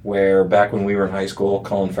effect, where back when we were in high school,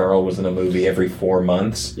 Colin Farrell was in a movie every 4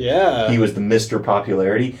 months. Yeah. He was the Mr.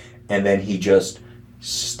 Popularity, and then he just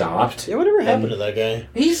stopped. Yeah, whatever happened to that guy?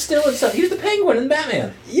 He's still in stuff. He was the Penguin in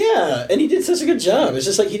Batman. Yeah, and he did such a good job. It's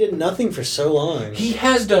just like he did nothing for so long. He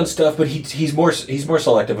has done stuff, but he's more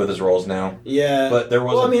selective with his roles now. Yeah. But there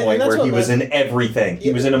was a point where he was in everything.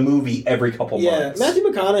 He was in a movie every couple months. Yeah, Matthew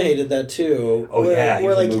McConaughey did that too. Oh, yeah, he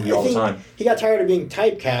was in a movie all the time. He got tired of being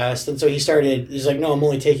typecast, and so he's like, no, I'm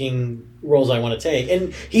only taking roles I want to take.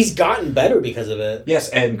 And he's gotten better because of it. Yes,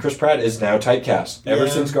 and Chris Pratt is now typecast. Ever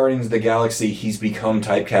since Guardians of the Galaxy, he's become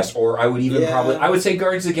typecast. Or I would say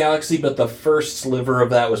Guardians of the Galaxy, but the first sliver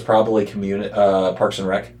of that was probably Parks and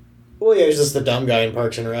Rec. Well, yeah, he was just the dumb guy in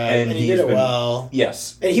Parks and Rec, and he did it well.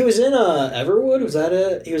 Yes, and he was in Everwood. Was that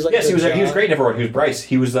it? He was like he was great in Everwood. He was Bryce.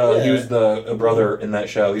 He was the brother in that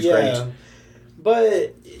show. He's great.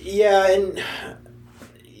 But yeah, and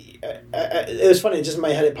it was funny. Just in my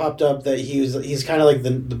head, it popped up that he's kind of like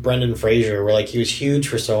the Brendan Fraser, where like he was huge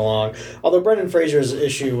for so long. Although Brendan Fraser's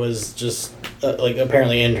issue was just like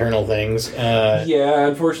apparently internal things. Yeah,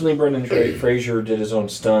 unfortunately, Brendan Fraser did his own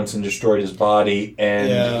stunts and destroyed his body,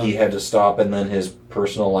 and he had to stop. And then his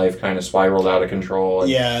personal life kind of spiraled out of control.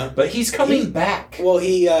 But he's coming back. Well,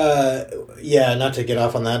 not to get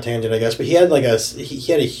off on that tangent, I guess, but he had like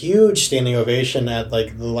he had a huge standing ovation at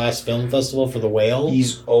like the last film festival for The Whale.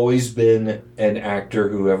 He's always been an actor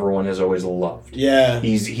who everyone has always loved. Yeah.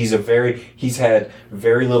 He's had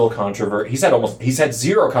very little controversy. He's had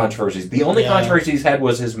zero controversies. The only controversy he's had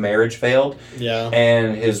was his marriage failed. Yeah.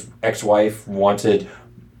 And his ex-wife wanted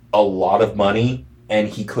a lot of money, and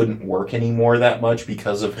he couldn't work anymore that much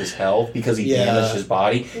because of his health, because he damaged his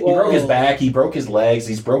body. He broke his back, he broke his legs,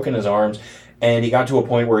 he's broken his arms, and he got to a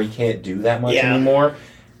point where he can't do that much anymore.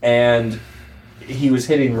 and he was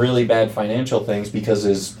hitting really bad financial things because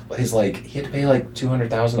his like he had to pay like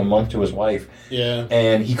 $200,000 a month to his wife. Yeah.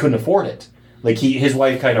 And he couldn't afford it. Like his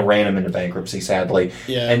wife kind of ran him into bankruptcy, sadly.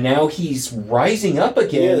 Yeah. And now he's rising up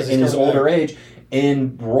again in his older age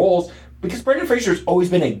in roles because Brendan Fraser's always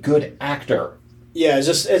been a good actor. Yeah, I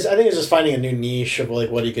think it's just finding a new niche of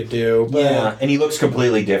like what he could do. But, yeah, and he looks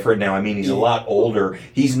completely different now. I mean, he's a lot older.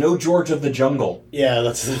 He's no George of the Jungle. Yeah,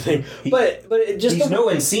 that's the thing. But he's no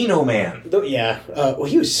Encino Man. Well,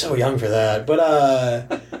 he was so young for that.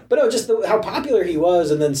 But no, just how popular he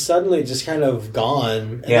was, and then suddenly just kind of gone.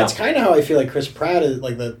 And that's kind of how I feel like Chris Pratt is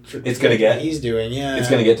like it's gonna get. He's doing. Yeah, it's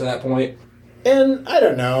gonna get to that point. And I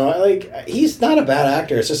don't know, like he's not a bad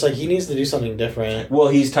actor. It's just like he needs to do something different. Well,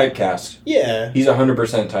 he's typecast. Yeah, he's 100%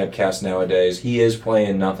 typecast nowadays. He is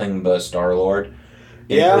playing nothing but Star-Lord,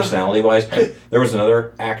 personality wise. There was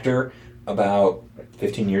another actor about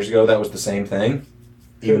 15 years ago that was the same thing.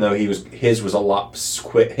 Even though his was a lot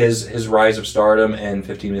quick. His rise of stardom and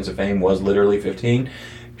 15 Minutes of Fame was literally 15.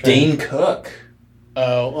 Dane Cook.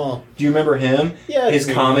 Oh, well. Do you remember him? Yeah. His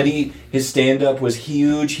comedy, his stand-up was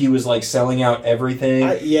huge. He was, like, selling out everything.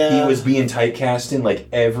 Yeah. He was being typecast in, like,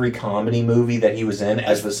 every comedy movie that he was in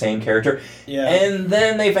as the same character. Yeah. And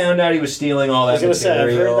then they found out he was stealing all that material. I was going to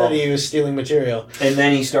say, I've heard that he was stealing material. And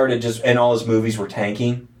then he started and all his movies were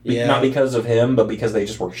tanking. Yeah. Not because of him, but because they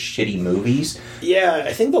just were shitty movies. Yeah,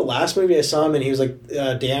 I think the last movie I saw him in, he was, like,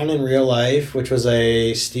 Dan in Real Life, which was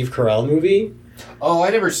a Steve Carell movie. Oh, I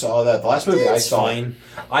never saw that. The last movie I saw, fine.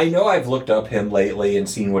 I know I've looked up him lately and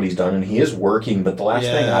seen what he's done, and he is working, but the last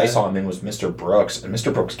thing I saw him in was Mr. Brooks, and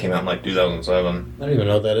Mr. Brooks came out in like 2007. I don't even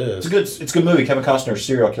know what that is. It's a good movie. Kevin Costner's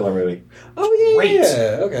serial killer movie. Oh, yeah, great.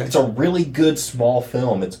 Yeah, okay. It's a really good small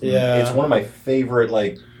film. It's one of my favorite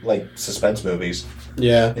like suspense movies.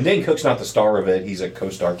 Yeah. And Dane Cook's not the star of it. He's a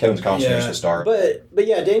co-star. Kevin Costner's the star. But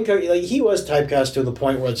yeah, Dane Cook, like, he was typecast to the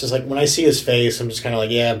point where it's just like, when I see his face, I'm just kind of like,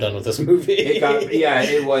 yeah, I'm done with this movie.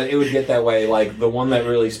 It would get that way. Like, the one that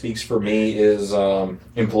really speaks for me is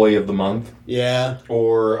Employee of the Month. Yeah.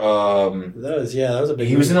 Or that was a big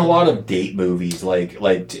He was in a lot of date movies, like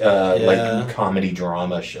comedy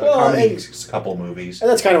drama couple movies. And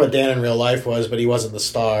that's kind of what Dan in Real Life was, but he wasn't the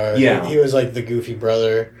star. Yeah. He was like the goofy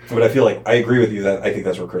brother. But I feel like I agree with you that I think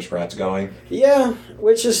that's where Chris Pratt's going. Yeah,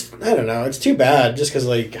 which is, I don't know, it's too bad just because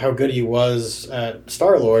like how good he was at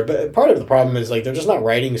Star-Lord. But part of the problem is like they're just not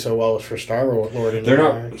writing so well for Star-Lord anymore. They're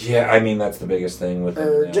not. Yeah, I mean that's the biggest thing with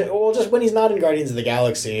him. Just when he's not in Guardians of the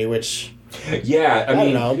Galaxy, which. Yeah, I mean,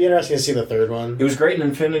 don't know. It'll be interesting to see the third one. It was great in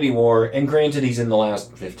Infinity War, and granted, he's in the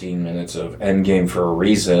last 15 minutes of Endgame for a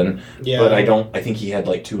reason. Yeah. But I think he had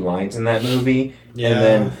like 2 lines in that movie. Yeah. And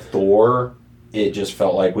then Thor, it just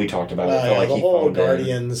felt like we talked about it. It felt like the he whole phoned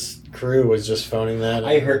Guardians crew was just phoning that.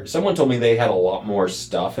 I heard someone told me they had a lot more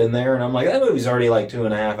stuff in there, and I'm like, that movie's already like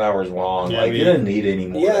 2.5 hours long. Yeah, you didn't need any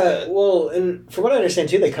more. Yeah, well, and from what I understand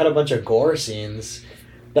too, they cut a bunch of gore scenes.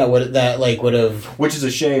 That would have, which is a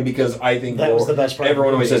shame because I think that was the best part.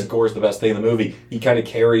 Everyone always says Gore's the best thing in the movie. He kind of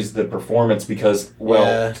carries the performance because,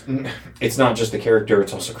 it's not just the character;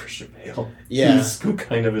 it's also Christian Bale. Yeah, who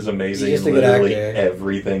kind of is amazing he's in literally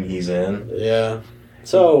everything he's in. Yeah.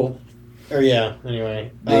 So,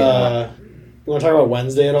 anyway. You want to talk about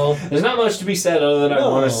Wednesday at all? There's not much to be said other than I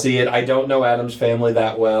want to see it. I don't know Addams Family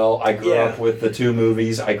that well. I grew up with the 2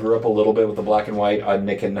 movies. I grew up a little bit with the black and white on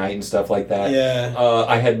Nick at Night and stuff like that. Yeah.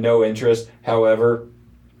 I had no interest, however,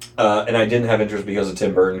 and I didn't have interest because of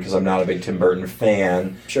Tim Burton because I'm not a big Tim Burton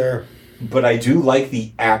fan. Sure. But I do like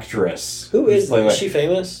the actress. Who is she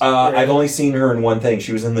famous? I've only seen her in one thing.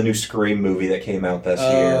 She was in the new Scream movie that came out this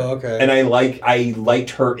year. Oh, okay. And I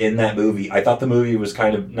liked her in that movie. I thought the movie was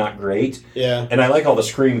kind of not great. Yeah. And I like all the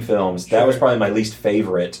Scream films. Sure. That was probably my least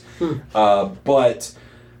favorite. But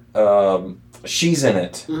she's in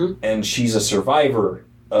it. Mm-hmm. And she's a survivor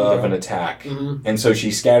of an attack. Mm-hmm. And so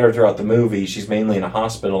she's scattered throughout the movie. She's mainly in a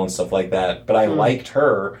hospital and stuff like that. But I liked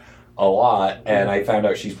her a lot, and I found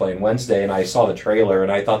out she's playing Wednesday, and I saw the trailer,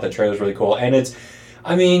 and I thought the trailer was really cool. And it's,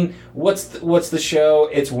 I mean, what's the show?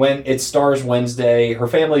 It stars Wednesday. Her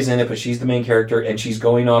family's in it, but she's the main character, and she's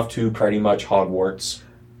going off to pretty much Hogwarts.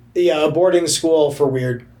 Yeah, a boarding school for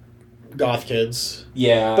weird goth kids.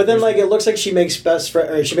 Yeah, but then like it looks like she makes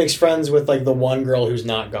friends with like the one girl who's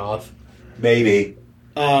not goth. Maybe.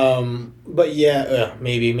 But yeah,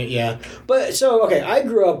 maybe, yeah. But so okay, I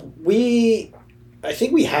grew up. I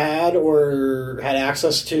think we had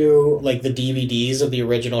access to like the DVDs of the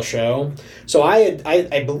original show. So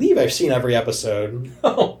I believe I've seen every episode.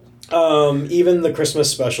 Oh. Even the Christmas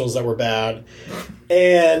specials that were bad.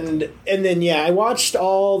 And then I watched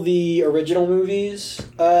all the original movies,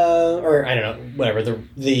 or I don't know, whatever,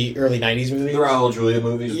 the early 90s movies. The Raul Julia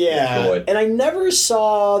movies. Yeah, and I never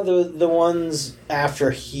saw the ones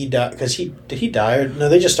after he died, because did he die, or no,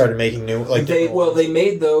 they just started making new, like... They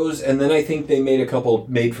made those, and then I think they made a couple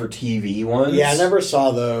made-for-TV ones. Yeah, I never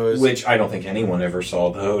saw those. Which I don't think anyone ever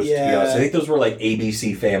saw those, to be honest. I think those were like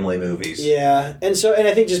ABC family movies. Yeah, and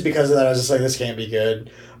I think just because of that, I was just like, this can't be good.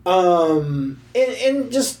 And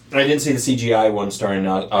just... I didn't see the CGI one starring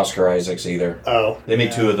Oscar Isaacs either. Oh. They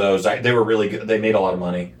made two of those. They were really good. They made a lot of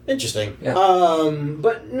money. Interesting. Yeah.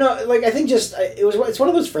 But no, like, I think it's one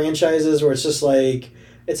of those franchises where it's just like,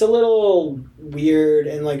 it's a little weird,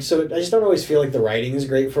 and like, so I just don't always feel like the writing is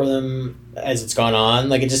great for them as it's gone on.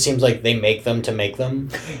 Like, it just seems like they make them to make them.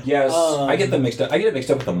 Yes. I get them mixed up. I get it mixed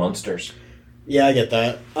up with the Munsters. Yeah, I get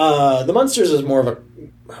that. The Munsters is more of a...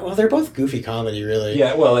 Well, they're both goofy comedy, really.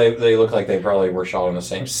 Yeah, well, they look like they probably were shot on the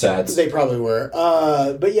same sets. They probably were.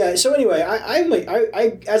 But yeah, so anyway,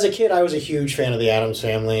 I as a kid, I was a huge fan of the Addams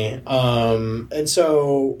Family. And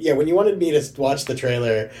so, yeah, when you wanted me to watch the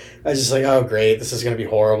trailer, I was just like, oh, great, this is going to be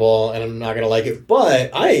horrible, and I'm not going to like it.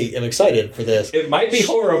 But I am excited for this. It might be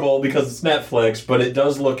horrible because it's Netflix, but it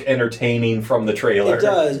does look entertaining from the trailer. It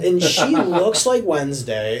does, and she looks like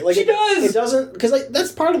Wednesday. Like, she does! It doesn't... Because, like,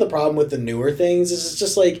 that's part of the problem with the newer things, is it's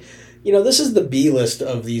just like, you know, this is the B list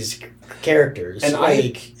of these characters. And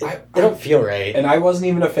they don't feel right. And I wasn't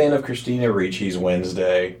even a fan of Christina Ricci's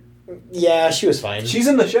Wednesday. Yeah, she was fine. She's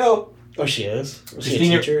in the show. Oh, she is? Was she a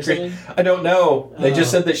teacher or something? I don't know. They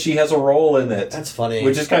just said that she has a role in it. That's funny.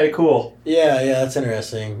 Which is kind of cool. Yeah, that's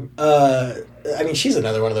interesting. I mean, she's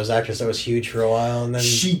another one of those actors that was huge for a while, and then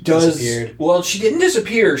disappeared. Well, she didn't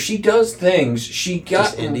disappear. She does things. She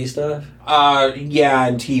got... Just indie stuff? Yeah,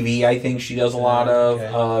 and TV, I think she does a lot of.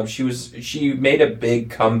 Okay. She made a big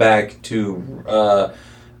comeback to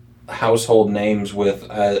household names with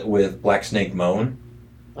Black Snake Moan.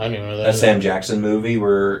 I don't even know that. A Sam Jackson movie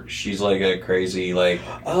where she's like a crazy, like...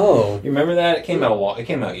 Oh. You remember that? It came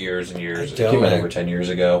out years and years. It came out over 10 years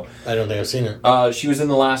ago. I don't think I've seen it. She was in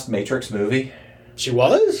the last Matrix movie. She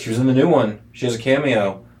was? She was in the new one. She has a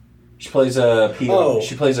cameo. She plays a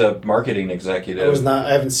She plays a marketing executive.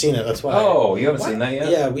 I haven't seen it. That's why. Oh, you haven't seen that yet?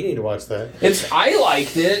 Yeah, we need to watch that. I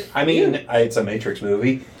liked it. I mean, it's a Matrix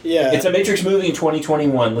movie. Yeah, it's a Matrix movie in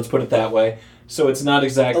 2021. Let's put it that way. So it's not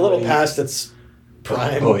exactly a little past its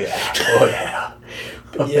prime. Oh yeah. Oh yeah.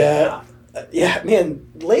 Oh, yeah. Yeah, man,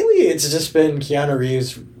 lately it's just been Keanu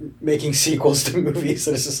Reeves making sequels to movies,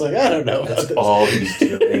 and it's just like, I don't know about That's all he's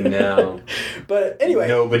doing now. But anyway.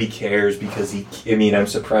 Nobody cares because I'm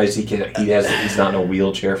surprised he's not in a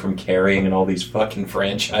wheelchair from carrying in all these fucking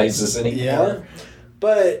franchises anymore. Yeah.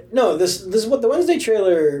 But, no, this is what the Wednesday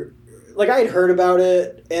trailer... Like, I had heard about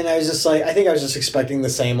it, and I was just like, I think I was just expecting the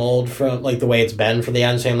same old from, like, the way it's been for the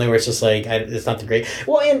Addams Family, where it's just like, it's not the great.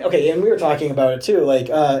 Well, and we were talking about it, too. Like,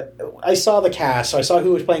 I saw the cast, so I saw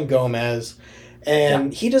who was playing Gomez,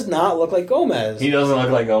 and he does not look like Gomez. He doesn't look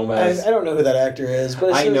like Gomez. I don't know who that actor is,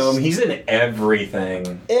 but I know him. He's in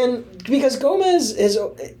everything. And because Gomez is... I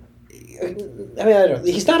mean, I don't know.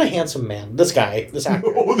 He's not a handsome man, this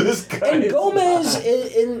actor. No, this guy And Gomez,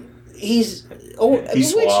 he's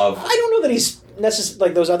suave. I don't know that he's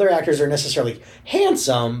like those other actors are necessarily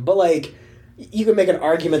handsome, but like you can make an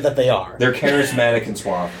argument that they are. They're charismatic and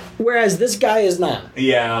suave. Whereas this guy is not.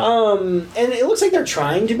 Yeah. And it looks like they're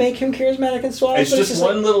trying to make him charismatic and suave. It's just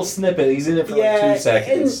one little snippet. He's in it for like 2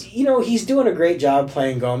 seconds. And he's doing a great job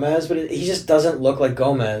playing Gomez, but he just doesn't look like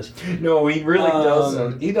Gomez. No, he really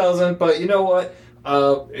doesn't. He doesn't. But you know what?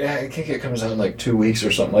 I think it comes out in like 2 weeks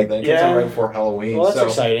or something like that. It comes out right before Halloween. Well, that's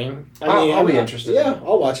exciting. I'll be interested. Yeah,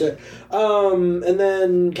 I'll watch it. And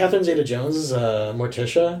then Catherine Zeta-Jones is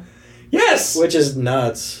Morticia. Yes! Which is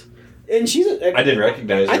nuts. And she's... I didn't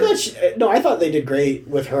recognize her. I thought they did great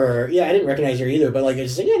with her. Yeah, I didn't recognize her either, but like, I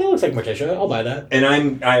just think, that looks like Morticia. I'll buy that.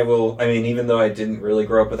 And even though I didn't really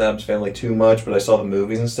grow up with Addams Family too much, but I saw the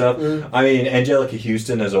movies and stuff, I mean, Angelica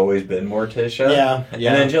Houston has always been Morticia. Yeah.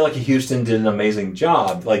 And Angelica Houston did an amazing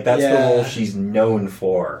job. Like, that's the role she's known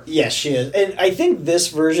for. Yes, she is. And I think this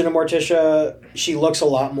version of Morticia, she looks a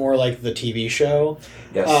lot more like the TV show.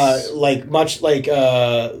 Yes. Much like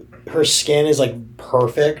her skin is like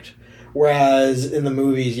perfect. Whereas in the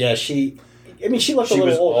movies, she looked a little older. She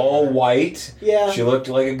was all white. Yeah. She looked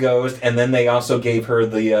like a ghost. And then they also gave her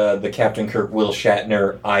the Captain Kirk Will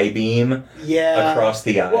Shatner eye beam across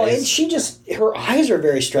the eyes. Well, and her eyes are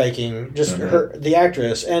very striking, just the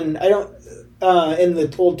actress. And I don't, in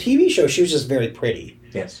the old TV show, she was just very pretty.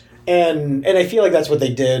 Yes. And I feel like that's what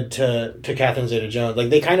they did to Catherine Zeta-Jones. Like,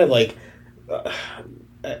 they kind of, like,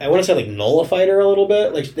 I want to say, like, nullified her a little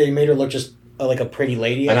bit. Like, they made her look just like a pretty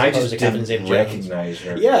lady. And I just didn't recognize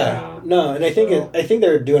her. Yeah, no, and I think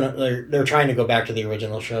they're doing they're trying to go back to the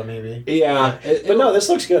original show, maybe. Yeah, but no, this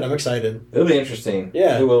looks good. I'm excited. It'll be interesting.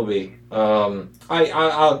 Yeah, it will be. I'm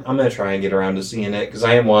gonna try and get around to seeing it because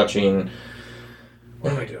I am watching.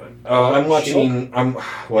 What am I doing? I'm watching.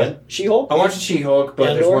 She-Hulk? What? She-Hulk. I'm watching She-Hulk, but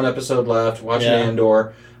Andor? there's one episode left. Watching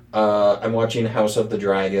Andor. I'm watching House of the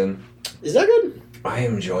Dragon. Is that good? I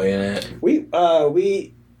am enjoying it.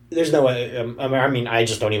 We there's no way. I mean, I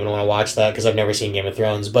just don't even want to watch that because I've never seen Game of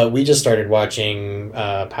Thrones. But we just started watching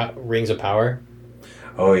Rings of Power.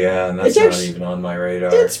 Oh yeah, and that's not even on my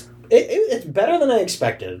radar. It's better than I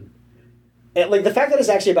expected. Like the fact that it's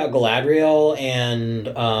actually about Galadriel and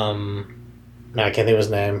no, I can't think of his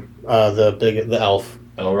name. The elf.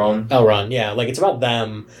 Elrond, yeah. Like, it's about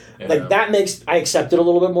them. Yeah. Like, that makes... I accept it a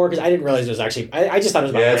little bit more, because I didn't realize it was actually... I just thought it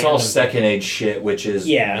was about... Yeah, it's all second age shit, which is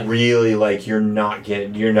really, like, you're not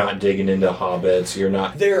digging into hobbits, you're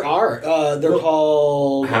not... There are. They're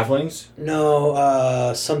called... Halflings?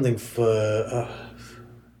 No, something for...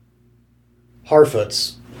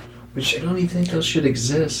 Harfoots. Which I don't even think those should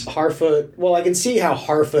exist. Harfoot... Well, I can see how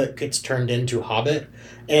Harfoot gets turned into Hobbit,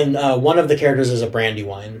 and one of the characters is a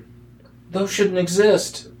Brandywine. Those shouldn't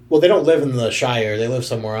exist. Well, they don't live in the Shire. They live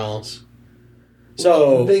somewhere else.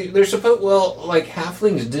 So they're supposed. Well, like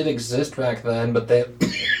halflings did exist back then, but they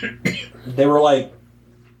were like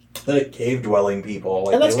cave dwelling people.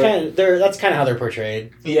 Like, and that's kind of how they're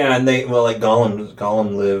portrayed. Yeah, and like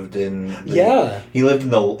Gollum lived in. He lived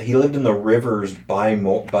in the rivers by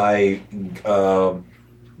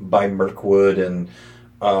Mirkwood and.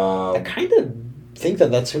 I kind of think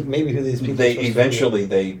that's maybe who these people.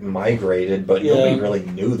 They migrated, but nobody really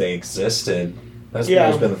knew they existed. That's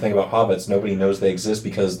always been the thing about hobbits. Nobody knows they exist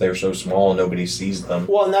because they're so small and nobody sees them.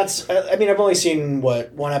 Well, and that's... I mean, I've only seen,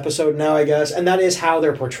 one episode now, I guess, and that is how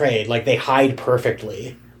they're portrayed. Like, they hide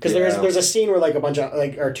perfectly. Because there's a scene where, like, a bunch of,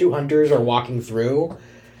 like, our two hunters are walking through,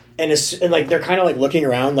 and like, they're kind of, like, looking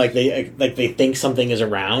around, like they think something is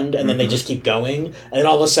around, and then they just keep going, and then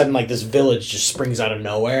all of a sudden, like, this village just springs out of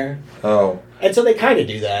nowhere. Oh. And so they kind of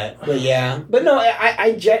do that, but yeah. But no,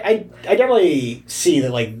 I definitely see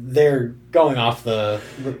that, like, they're going off the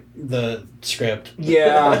script.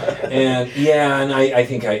 Yeah, and I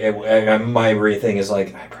think my thing is,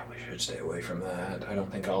 like, I probably should stay away from that. I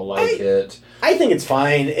don't think I'll like it. I think it's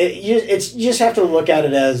fine. You just have to look at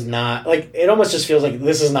it as not, like, it almost just feels like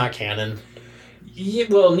this is not canon. Yeah,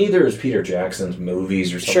 well, neither is Peter Jackson's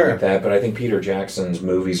movies or something like that, but I think Peter Jackson's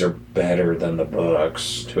movies are better than the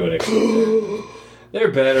books to an extent.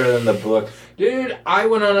 They're better than the book. Dude, I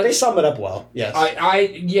went on They sum it up well, yes.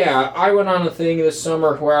 I went on a thing this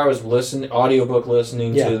summer where I was audiobook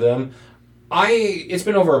listening to them. It's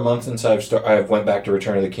been over a month since I've went back to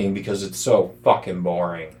Return of the King because it's so fucking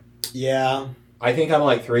boring. Yeah. I think I'm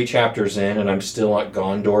like 3 chapters in, and I'm still at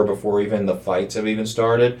Gondor before even the fights have even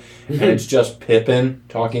started. And it's just Pippin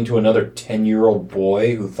talking to another 10-year-old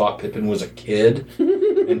boy who thought Pippin was a kid,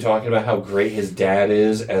 and talking about how great his dad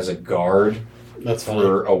is as a guard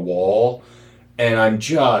for a wall. And I'm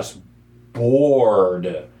just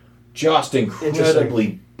bored. Just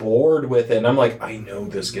incredibly bored with it. And I'm like, I know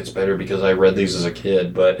this gets better because I read these as a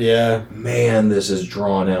kid, but man, this is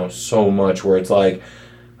drawn out so much where it's like...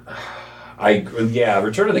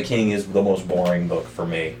 Return of the King is the most boring book for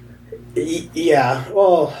me. Yeah,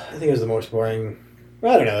 well, I think it was the most boring.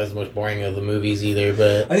 Well, I don't know, it was the most boring of the movies either,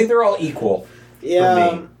 but... I think they're all equal for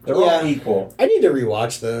me. They're all equal. I need to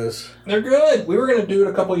rewatch those. They're good. We were going to do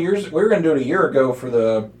it we were going to do it a year ago for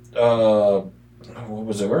the... what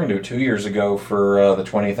was it? We were going to do it 2 years ago for the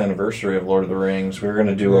 20th anniversary of Lord of the Rings. We were going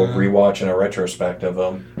to do a rewatch and a retrospect of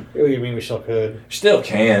them. What do you mean we still could? Still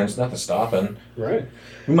can. It's nothing stopping. Right.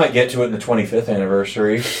 We might get to it in the 25th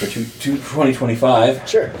anniversry for 2025.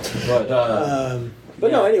 Sure.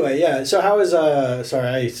 But no, anyway, yeah. So how is sorry,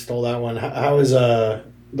 I stole that one. How is the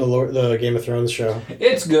Game of Thrones show?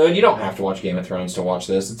 It's good. You don't have to watch Game of Thrones to watch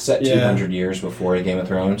this. It's set 200 years before Game of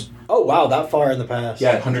Thrones. Oh wow, that far in the past.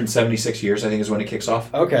 Yeah, 176 years I think is when it kicks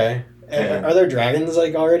off. Okay. Are there dragons,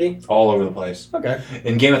 like, already? All over the place. Okay.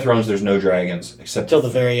 In Game of Thrones, there's no dragons. Except till the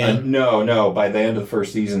very end? No. By the end of the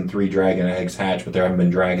first season, 3 dragon eggs hatch, but there haven't been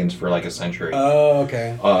dragons for, like, a century. Oh,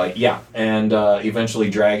 okay. Yeah. And eventually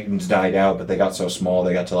dragons died out, but they got so small,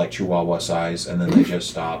 they got to, like, Chihuahua size, and then they just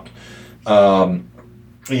stopped.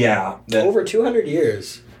 Yeah. Over 200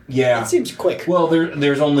 years. Yeah. It seems quick. Well,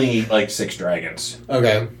 there's only like 6 dragons.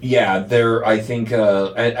 Okay. Yeah, I think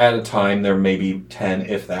at a time there may be 10,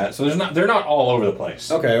 if that. So they're not all over the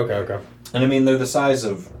place. Okay. And I mean, they're the size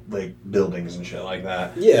of like buildings and shit like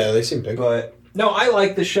that. Yeah, they seem big. But no, I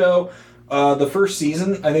like the show. The first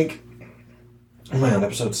season, I think. I'm on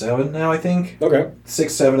episode 7 now. I think. Okay.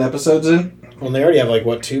 6, 7 episodes in. Well, they already have like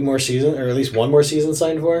what 2 more seasons, or at least 1 more season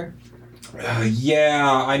signed for.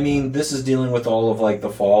 Yeah, I mean, this is dealing with all of like the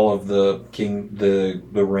fall of the king, the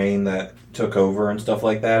reign that took over and stuff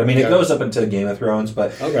like that. I mean, it goes up into Game of Thrones,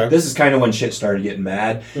 but this is kind of when shit started getting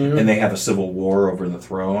mad, and they have a civil war over the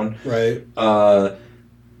throne. Right.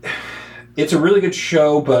 It's a really good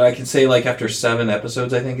show, but I can say like after 7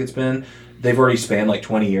 episodes, I think it's been, they've already spanned like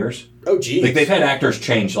 20 years. Oh, geez. Like they've had actors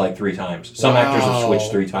change like 3 times. Some actors have switched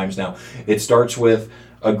 3 times now. It starts with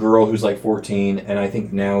a girl who's like 14, and I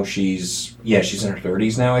think now she's in her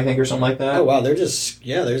 30s now, I think, or something like that. Oh, wow. They're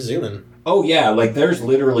zooming. Oh, yeah. Like there's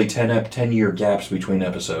literally 10-year gaps between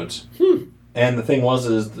episodes. And the thing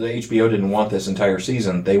is the HBO didn't want this entire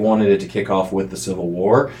season. They wanted it to kick off with the Civil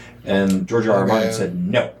War, and George R. R. Martin said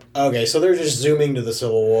no. Okay, so they're just zooming to the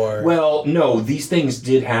Civil War. Well, no, these things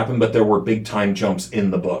did happen, but there were big time jumps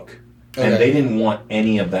in the book. And they didn't want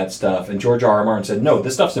any of that stuff. And George R. R. Martin said, no,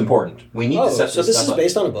 this stuff's important. We need to set this stuff up. So this is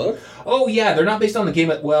based on a book? Oh, yeah. They're not based on the game.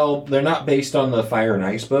 They're not based on the Fire and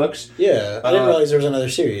Ice books. Yeah. I didn't realize there was another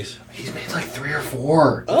series. He's made like 3 or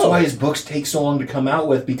 4. That's why his books take so long to come out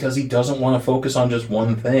with, because he doesn't want to focus on just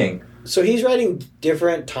one thing. So he's writing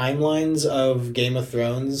different timelines of Game of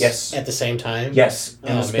Thrones at the same time? Yes.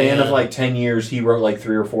 In the span of like 10 years, he wrote like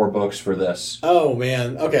 3 or 4 books for this. Oh,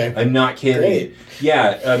 man. Okay. I'm not kidding. Great.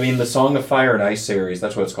 Yeah. I mean, the Song of Fire and Ice series,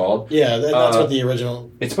 that's what it's called. Yeah, that's what the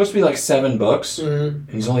original... It's supposed to be like 7 books, and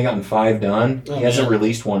he's only gotten 5 done. He hasn't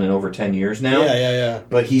released one in over 10 years now. Yeah.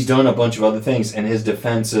 But he's done a bunch of other things, and his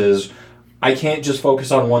defense is, I can't just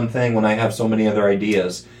focus on one thing when I have so many other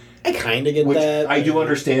ideas. I kind of get that. I do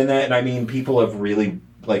understand that, and I mean, people have really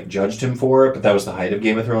like judged him for it, but that was the height of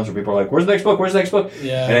Game of Thrones, where people are like, "Where's the next book? Where's the next book?"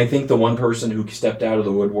 Yeah. And I think the one person who stepped out of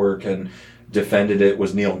the woodwork and defended it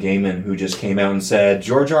was Neil Gaiman, who just came out and said,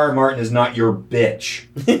 "George R. R. Martin is not your bitch."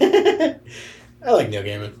 I like Neil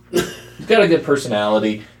Gaiman. He's got a good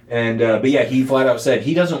personality. And but yeah, he flat out said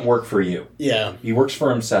he doesn't work for you. Yeah, he works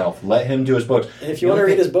for himself. Let him do his books. And if you want to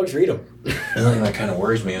read his books, read them. The only thing that kind of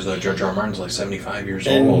worries me is that George R. R. Martin's like 75 years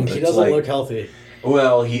and old. He doesn't look healthy.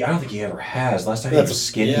 Well, I don't think he ever has. Last time he was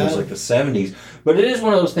skinny was like the 70s. But it is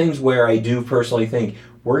one of those things where I do personally think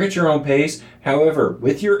work at your own pace. However,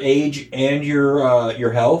 with your age and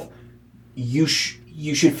your health, you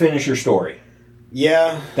should finish your story.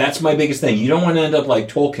 Yeah, that's my biggest thing. You don't want to end up like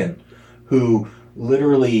Tolkien, who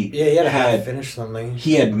literally he had to finish something.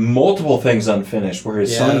 He had multiple things unfinished where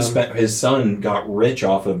his son got rich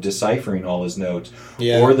off of deciphering all his notes.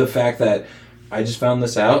 Yeah. Or the fact that I just found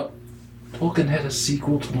this out, Tolkien had a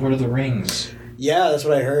sequel to Lord of the Rings. Yeah, that's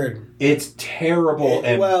what I heard. It's terrible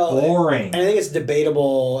and boring. And I think it's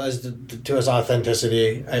debatable as to its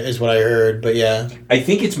authenticity, is what I heard, but yeah. I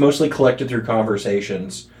think it's mostly collected through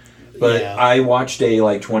conversations. But I watched a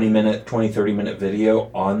like 30 minute video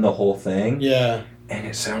on the whole thing. Yeah. And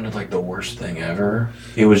it sounded like the worst thing ever.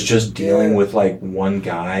 It was just dealing with like one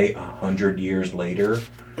guy 100 years later.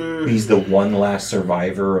 He's the one last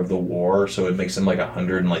survivor of the war, so it makes him like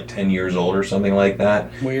 110 years old or something like that.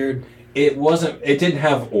 Weird. It didn't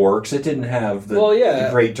have orcs. It didn't have the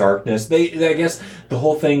great darkness. I guess the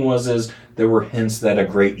whole thing is there were hints that a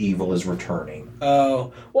great evil is returning.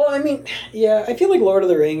 Oh. Well, I mean, yeah, I feel like Lord of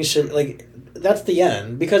the Rings should, like, that's the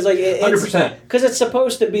end. Because, like, 100%. Because it's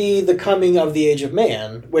supposed to be the coming of the age of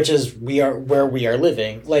man, which is where we are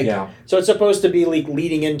living. Like, so it's supposed to be, like,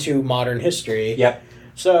 leading into modern history. Yep.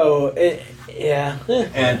 So, But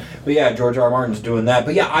yeah, George R. R. Martin's doing that.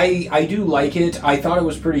 But yeah, I do like it. I thought it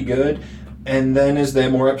was pretty good. And then as the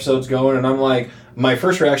more episodes go, and I'm like, my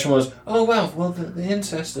first reaction was, oh, well, the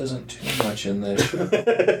incest isn't too much in this.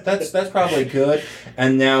 That's probably good.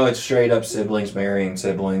 And now it's straight up siblings marrying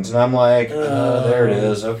siblings. And I'm like, there it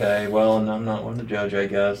is. Okay, well, and I'm not one to judge, I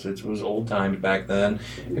guess. It was old times back then.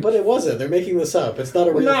 But it wasn't. They're making this up. It's not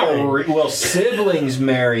a real thing. Well, siblings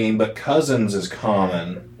marrying, but cousins is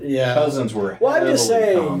common. Yeah. Cousins were Well, I'm just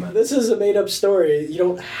saying, common. This is a made-up story. You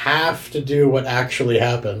don't have to do what actually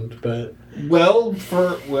happened, but... Well,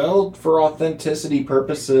 for authenticity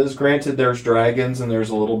purposes, granted there's dragons and there's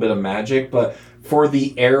a little bit of magic, but for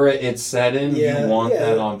the era it's set in, you want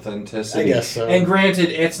that authenticity. I guess so. And granted,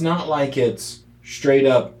 it's not like it's straight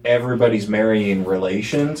up everybody's marrying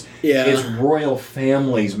relations. Yeah. It's royal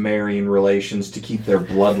families marrying relations to keep their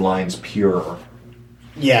bloodlines pure.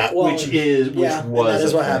 Yeah, well, which was that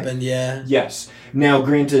is a what thing. happened. Yeah. Yes. Now,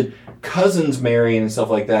 granted, cousins marrying and stuff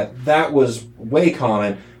like that, that was way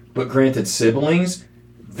common. But granted, siblings,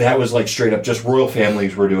 that was like straight up just royal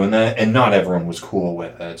families were doing that, and not everyone was cool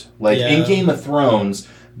with it. Like in Game of Thrones,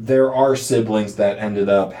 there are siblings that ended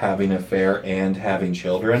up having an affair and having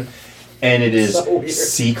children. And it is so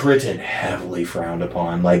secret and heavily frowned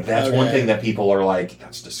upon. Like, that's one thing that people are like,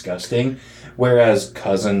 that's disgusting. Whereas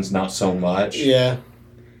cousins, not so much. Yeah.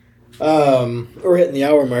 We're hitting the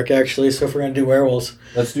hour mark, actually, so if we're going to do werewolves.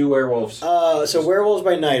 Let's do werewolves. So Werewolves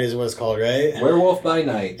by Night is what it's called, right? Werewolf by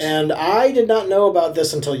Night. And I did not know about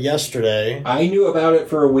this until yesterday. I knew about it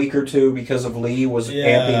for a week or two because of Lee was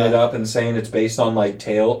amping it up and saying it's based on, like,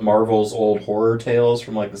 Marvel's old horror tales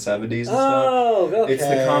from, like, the 70s and stuff. Oh, okay. It's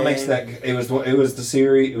the comics that... It was the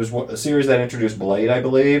series... It was a series that introduced Blade, I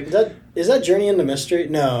believe. Is that Journey into Mystery?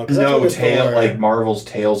 No. No, like Marvel's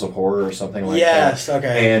Tales of Horror or something like that. Yes,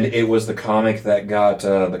 okay. And it was the comic that got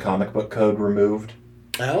the comic book code removed.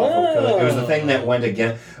 Oh. It was the thing that went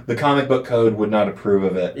against... The comic book code would not approve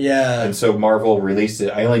of it. Yeah. And so Marvel released it.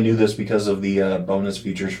 I only knew this because of the bonus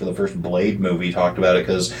features for the first Blade movie talked about it,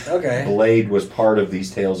 because Blade was part of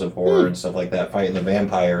these Tales of Horror and stuff like that, fighting the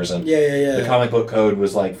vampires. And the comic book code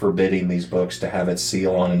was like forbidding these books to have its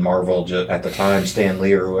seal on, and Marvel, at the time, Stan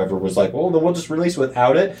Lee or whoever was like, well, then we'll just release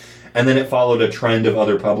without it. And then it followed a trend of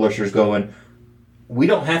other publishers going, we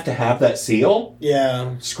don't have to have that seal.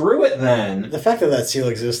 Yeah. Screw it then. The fact that seal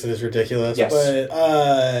existed is ridiculous. Yes. But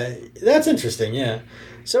that's interesting, yeah.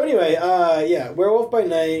 So anyway, Werewolf by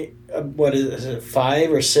Night, what is it,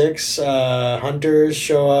 5 or 6 hunters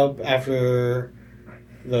show up after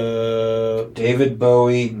the... David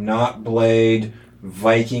Bowie, Not Blade,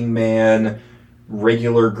 Viking Man,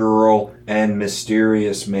 Regular Girl, and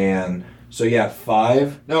Mysterious Man. So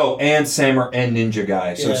 5. No, and Samurai and Ninja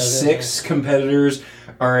Guy. So 6 competitors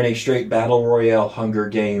are in a straight battle royale Hunger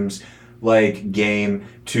Games like game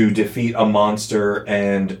to defeat a monster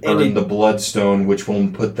and earn the Bloodstone, which will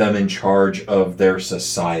put them in charge of their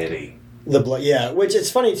society. Which it's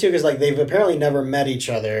funny too, because like they've apparently never met each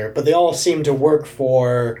other, but they all seem to work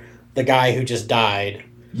for the guy who just died.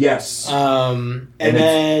 Yes. And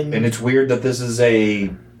it's weird that this is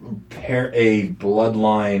a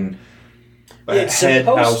bloodline. Head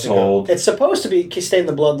household. It's supposed to be stay in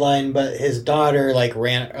the bloodline, but his daughter left.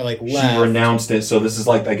 She renounced it, so this is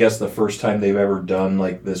like, I guess, the first time they've ever done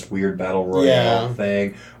like this weird battle royale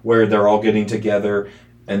thing where they're all getting together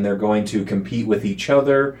and they're going to compete with each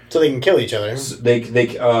other, so they can kill each other. So they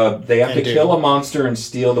have to kill a monster and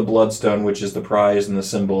steal the Bloodstone, which is the prize and the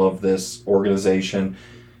symbol of this organization,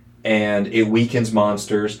 and it weakens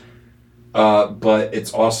monsters, but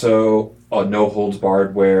it's also no holds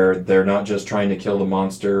barred, where they're not just trying to kill the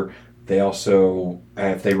monster. They also,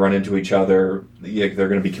 if they run into each other, they're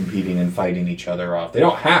going to be competing and fighting each other off. They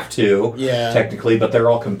don't have to, technically, but they're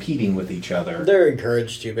all competing with each other. They're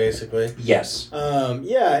encouraged to, basically. Yes. So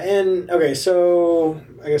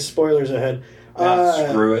I guess spoilers ahead.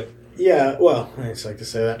 Screw it. Yeah, well, I just like to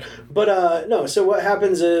say that. But, no, so what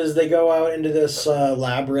happens is they go out into this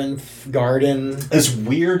labyrinth garden. This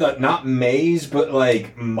weird, not maze, but,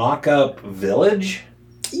 like, mock-up village?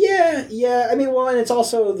 Yeah. I mean, and it's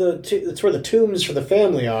also it's where the tombs for the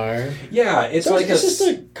family are. Yeah, it's just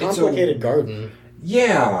a complicated garden.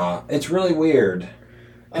 Yeah, it's really weird.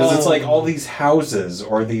 Because it's like all these houses,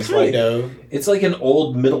 or these it's like an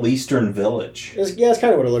old Middle Eastern village. It's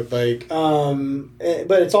kind of what it looked like.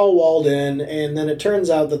 But it's all walled in, and then it turns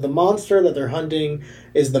out that the monster that they're hunting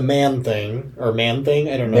is the Man Thing, I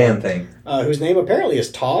don't know. Man Thing. Whose name apparently is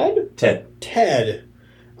Todd? Ted.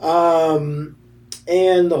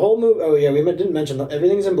 And the whole movie... Oh, yeah, we didn't mention that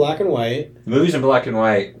everything's in black and white. The movie's in black and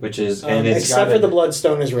white, which is... and it's except for the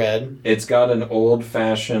Bloodstone is red. It's got an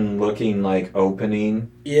old-fashioned looking, like, opening.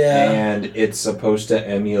 Yeah. And it's supposed to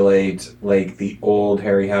emulate, like, the old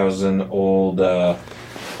Harryhausen, old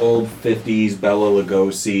 50s Bela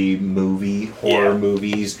Lugosi horror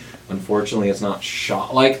movies. Unfortunately, it's not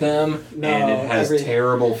shot like them, and it has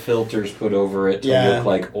terrible filters put over it to look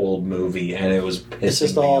like old movie, and it was pissing me off. It's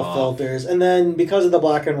just all filters. And then, because of the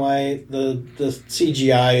black and white, the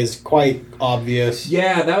CGI is quite obvious.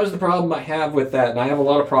 Yeah, that was the problem I have with that, and I have a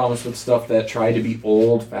lot of problems with stuff that try to be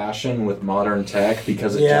old-fashioned with modern tech,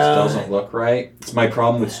 because it just doesn't look right. It's my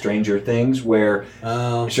problem with Stranger Things, where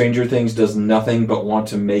Stranger Things does nothing but want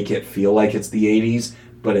to make it feel like it's the 80s,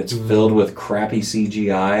 but it's filled with crappy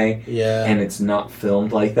CGI, and it's not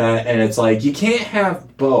filmed like that, and it's like, you can't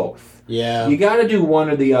have both. Yeah. You gotta do one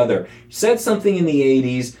or the other. Set something in the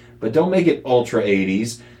 80s, but don't make it ultra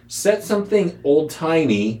 80s. Set something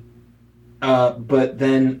old-timey, but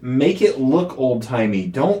then make it look old-timey.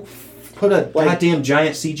 Don't put a goddamn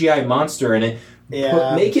giant CGI monster in it.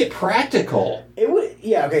 Yeah. Make it practical. It would.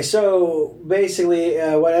 Yeah. Okay. So basically,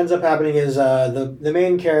 what ends up happening is the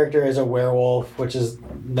main character is a werewolf, which is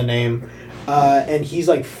the name, and he's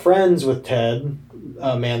like friends with Ted,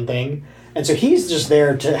 Man-Thing, and so he's just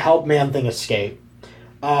there to help Man-Thing escape.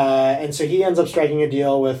 And so he ends up striking a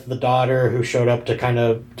deal with the daughter who showed up to kind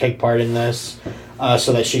of take part in this,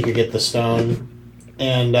 so that she could get the stone,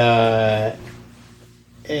 and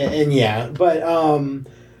yeah, but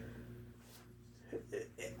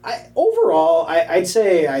I'd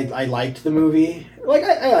say I liked the movie. Like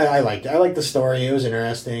I liked it. I liked the story. It was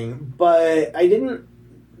interesting, but I didn't.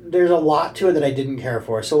 There's a lot to it that I didn't care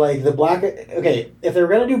for. So like the black. Okay, if they were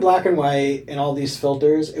gonna do black and white and all these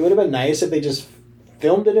filters, it would have been nice if they just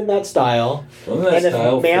filmed it in that style.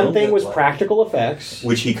 If Man-Thing was practical effects,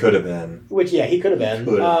 which he could have been. Which he could have been.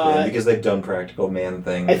 Because they've done practical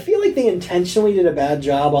Man-Thing. I feel like they intentionally did a bad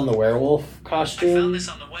job on the werewolf costume. I found this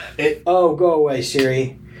on the web. Oh, go away,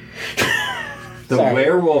 Siri. The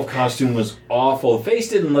werewolf costume was awful. The face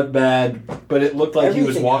didn't look bad, but it looked like he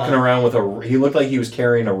was walking around with he looked like he was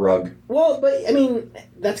carrying a rug. Well, but I mean,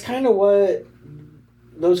 that's kind of what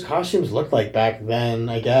those costumes looked like back then,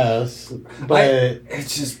 I guess. But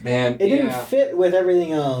it's just, man, it didn't fit with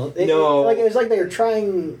everything else. It was like they were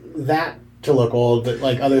trying that to look old, but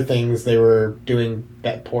like other things they were doing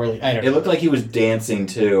that poorly. I don't know. It looked like he was dancing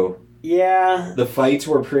too. Yeah. The fights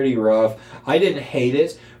were pretty rough. I didn't hate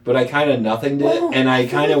it, but I kind of nothinged it, and I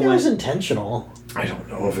kind of went. It was intentional. I don't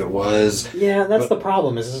know if it was. Yeah, that's the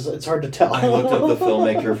problem. Is it's hard to tell. I looked up the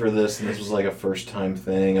filmmaker for this, and this was like a first-time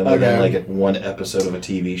thing, other than like one episode of a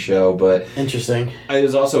TV show. But interesting. It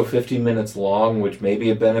was also 15 minutes long, which may be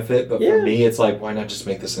a benefit. But for me, it's like, why not just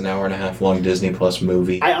make this an hour-and-a-half long Disney Plus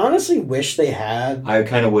movie? I honestly wish they had. I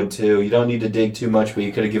kind of would too. You don't need to dig too much, but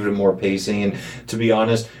you could have given it more pacing. And to be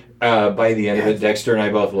honest. By the end of it, Dexter and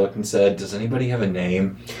I both looked and said, "Does anybody have a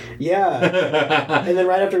name?" Yeah. And then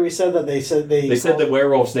right after we said that, they said the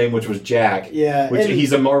werewolf's name, which was Jack. Yeah. Which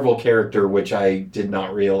he's a Marvel character, which I did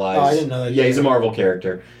not realize. Oh, I didn't know that. Yeah, he's a Marvel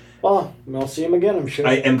character. Well, we'll see him again, I'm sure.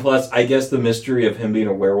 And plus, I guess the mystery of him being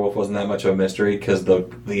a werewolf wasn't that much of a mystery because the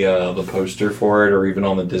poster for it, or even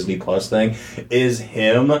on the Disney Plus thing, is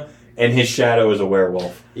him. And his shadow is a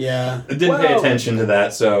werewolf. Yeah. I didn't pay attention to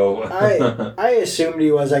that, so... I assumed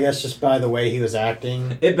he was, I guess, just by the way he was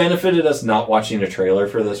acting. It benefited us not watching a trailer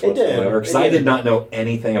for this whatsoever, because I did not know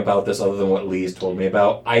anything about this other than what Lee's told me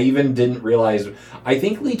about. I even didn't realize... I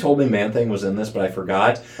think Lee told me Man-Thing was in this, but I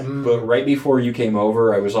forgot. But right before you came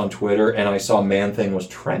over, I was on Twitter, and I saw Man-Thing was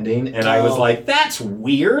trending, and I was like, that's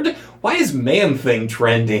weird! Why is Man-Thing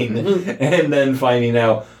trending? And then finding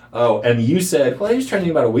out... Oh, and you said, well, he was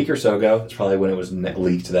trending about a week or so ago. That's probably when it was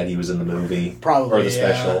leaked that he was in the movie. Probably, or the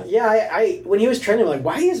special. Yeah, I when he was trending, I'm like,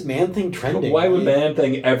 why is Man-Thing trending? Why would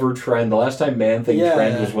Man-Thing ever trend? The last time Man-Thing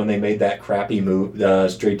trended was when they made that crappy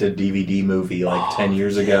straight-to-DVD movie 10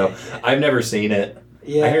 years ago. I've never seen it.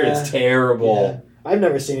 Yeah. I heard it's terrible. Yeah. I've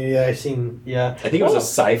never seen it yet. I think it was a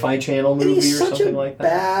Sci-Fi Channel movie or something like that.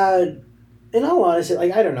 Bad... In all honesty,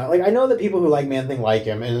 I don't know. I know that people who like Man-Thing like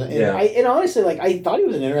him, and honestly, I thought he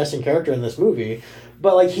was an interesting character in this movie,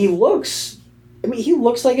 but he looks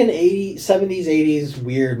like an 70s, 80s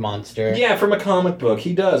weird monster. Yeah, from a comic book,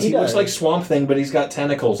 he does. He looks like Swamp Thing, but he's got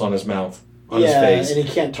tentacles on his mouth. On his face. And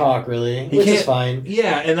he can't talk really, which is fine.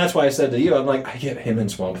 Yeah, and that's why I said to you, I'm like, I get him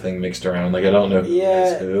and Swamp Thing mixed around. I don't know who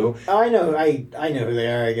is who. I know who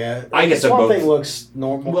they are. I guess Swamp Thing looks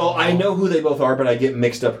normal. Well, I know who they both are, but I get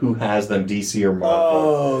mixed up who has them, DC or Marvel.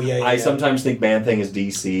 Oh, yeah. I sometimes think Man-Thing is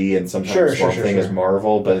DC, and sometimes Swamp Thing is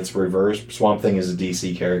Marvel, but it's reversed. Swamp Thing is a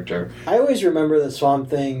DC character. I always remember that Swamp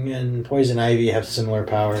Thing and Poison Ivy have similar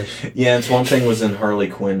powers. Yeah, and Swamp Thing was in Harley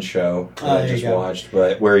Quinn's show that I just watched,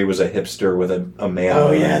 but where he was a hipster with a man.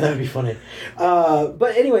 Oh yeah, that would be funny.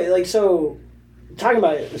 But anyway, talking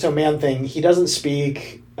about Man-Thing, he doesn't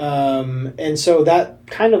speak, and so that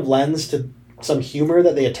kind of lends to some humor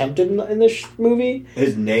that they attempted in this movie.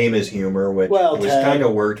 His name is humor, which kind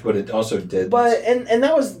of worked, but it also did. But and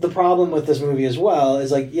that was the problem with this movie as well.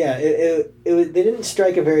 Is they didn't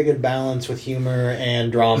strike a very good balance with humor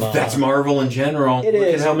and drama. That's Marvel in general. It is.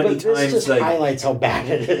 Look at how many times this just highlights how bad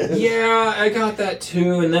it is. Yeah, I got that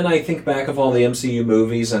too. And then I think back of all the MCU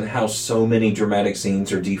movies and how so many dramatic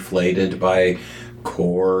scenes are deflated by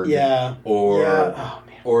Korg. Yeah.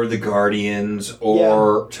 Or the Guardians,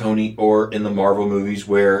 or Tony, or in the Marvel movies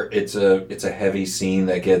where it's a heavy scene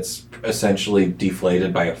that gets essentially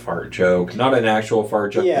deflated by a fart joke. Not an actual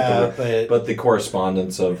fart joke, but the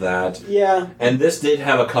correspondence of that. Yeah. And this did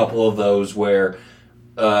have a couple of those where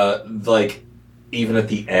like, even at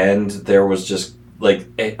the end, there was just, like,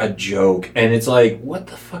 a joke. And it's like, what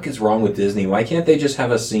the fuck is wrong with Disney? Why can't they just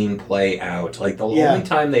have a scene play out? Like, the only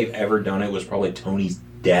time they've ever done it was probably Tony's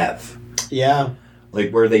death. Yeah.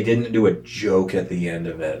 Like, where they didn't do a joke at the end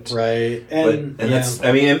of it. Right. That's,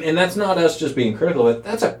 I mean, and that's not us just being critical of it.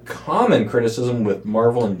 That's a common criticism with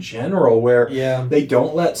Marvel in general, where they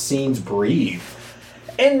don't let scenes breathe.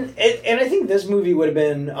 And I think this movie would have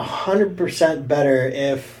been 100% better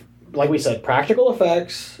if, like we said, practical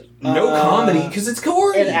effects. No comedy, because it's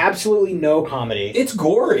gory. And absolutely no comedy. It's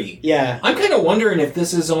gory. Yeah. I'm kind of wondering if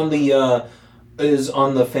this is on the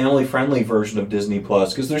family-friendly version of Disney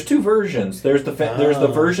Plus, because there's two versions. There's the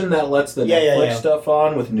version that lets the Netflix stuff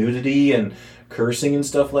on with nudity and cursing and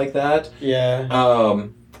stuff like that. Yeah.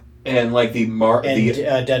 And like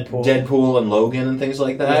Deadpool and Logan and things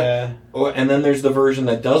like that. Yeah. And then there's the version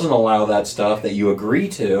that doesn't allow that stuff that you agree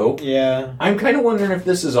to. Yeah. I'm kind of wondering if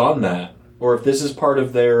this is on that. Or if this is part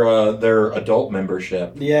of their adult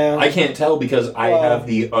membership. Yeah. I can't tell because I have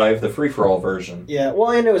the free-for-all version. Yeah, well,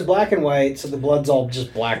 and it was black and white, so the blood's all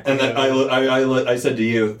just black. And then I said to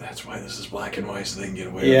you, that's why this is black and white, so they can get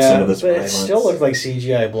away with some of this violence. It still looked like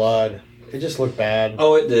CGI blood. It just looked bad.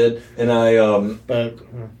 Oh, it did. And But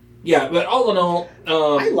all in all...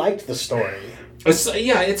 I liked the story.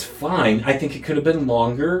 It's fine. I think it could have been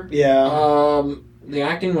longer. Yeah. The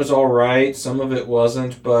acting was all right. Some of it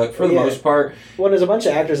wasn't, but for the most part... Well, there's a bunch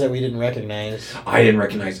of actors that we didn't recognize. I didn't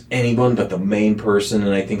recognize anyone but the main person,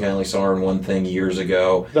 and I think I only saw her in one thing years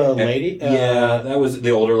ago. The lady? That was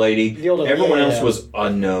the older lady. Everyone else was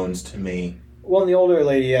unknowns to me. Well, the older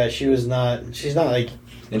lady, she's not like...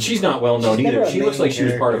 And she's not well known either. She looks like she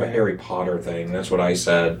was part of a Harry Potter thing. That's what I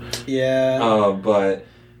said. Yeah. But...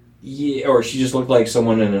 Yeah, or she just looked like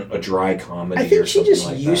someone in a dry comedy. I think she just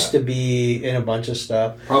like used to be in a bunch of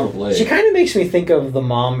stuff. Probably. She kind of makes me think of the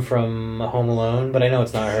mom from Home Alone, but I know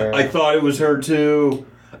it's not her. I thought it was her too.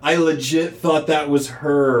 I legit thought that was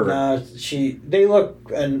her. No, they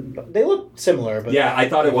look similar, but yeah, I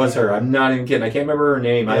thought it was her. I'm not even kidding. I can't remember her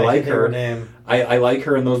name. Yeah, I like her. Name. I like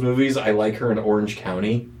her in those movies. I like her in Orange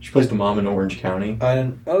County. She plays the mom in Orange County.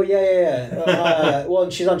 Well,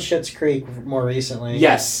 she's on Schitt's Creek more recently.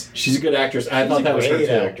 Yes, she's a good actress. I thought that was her too.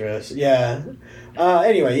 Actress. Yeah.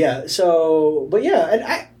 Anyway, yeah. So, but yeah, and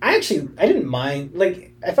I didn't mind.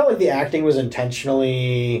 Like, I felt like the acting was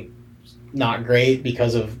intentionally not great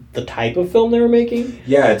because of the type of film they were making.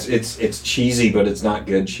 Yeah, it's cheesy, but it's not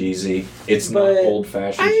good cheesy. It's not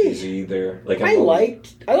old-fashioned cheesy either. Like I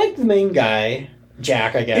liked the main guy,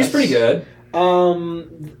 Jack, I guess. He's pretty good.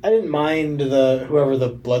 I didn't mind whoever the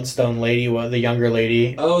Bloodstone lady was, the younger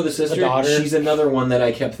lady. Oh, the sister? The daughter. She's another one that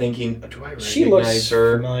I kept thinking, do I recognize she looks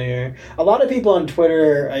her? Familiar. A lot of people on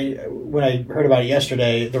Twitter, when I heard about it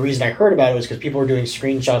yesterday, the reason I heard about it was because people were doing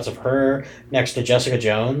screenshots of her next to Jessica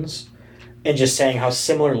Jones. And just saying how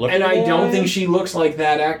similar looking And I don't think she looks like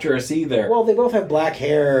that actress either. Well, they both have black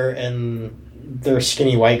hair and they're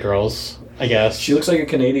skinny white girls, I guess. She looks like a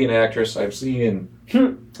Canadian actress I've seen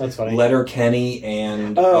in That's funny. Letterkenny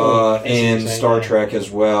and Star Trek as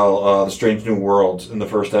well. The Strange New World in the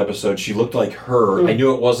first episode. She looked like her. I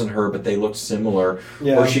knew it wasn't her, but they looked similar.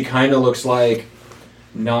 Yeah. Or she kind of looks like,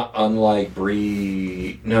 not unlike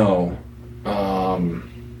Brie... No.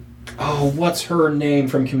 What's her name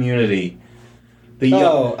from Community?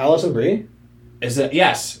 Alison Brie? Is it?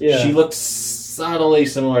 Yes. Yeah. She looks subtly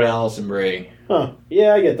similar to Alison Brie. Huh.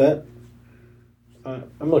 Yeah, I get that.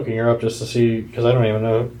 I'm looking her up just to see, because I don't even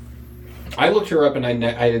know. I looked her up and I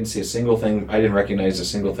didn't see a single thing. I didn't recognize a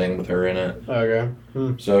single thing with her in it. Okay.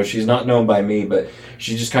 So she's not known by me, but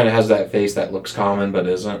she just kind of has that face that looks common but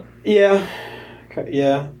isn't. Yeah.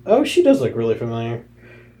 Yeah. Oh, she does look really familiar.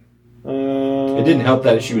 It didn't help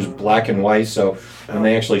that she was black and white, so when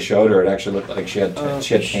they actually showed her, it actually looked like she had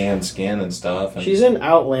tan skin and stuff. And, she's in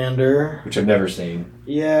Outlander, which I've never seen.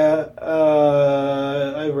 Yeah,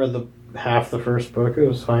 I read half the first book. It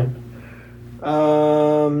was fine.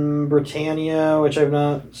 Britannia, which I've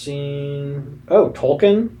not seen. Oh,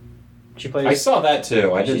 Tolkien. She plays. I saw that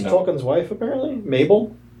too. I didn't know. She's Tolkien's wife, apparently.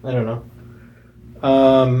 Mabel. I don't know.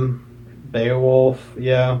 Beowulf.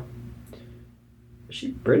 Yeah. Is she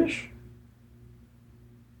British?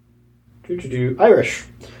 Irish.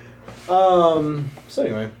 So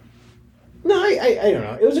anyway, no, I don't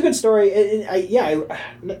know. It was a good story.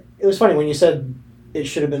 It was funny when you said it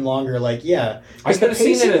should have been longer. Like, yeah, I could have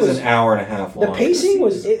seen it as an hour and a half long. The pacing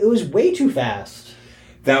was way too fast.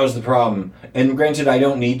 That was the problem. And granted, I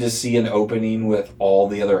don't need to see an opening with all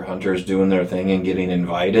the other hunters doing their thing and getting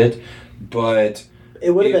invited, but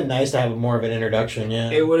it would have been nice to have more of an introduction. Yeah,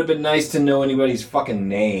 it would have been nice to know anybody's fucking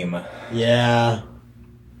name. Yeah.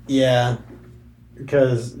 Yeah.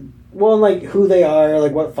 Because, well, like, who they are,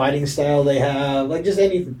 like, what fighting style they have, like, just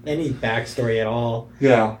any backstory at all.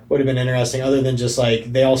 Yeah. Would have been interesting, other than just,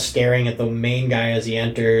 like, they all staring at the main guy as he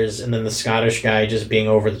enters, and then the Scottish guy just being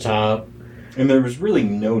over the top. And there was really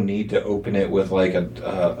no need to open it with like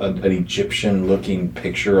an Egyptian-looking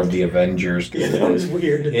picture of the Avengers. Yeah, that was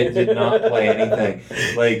weird. It did not play anything.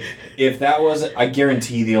 Like, if that was, I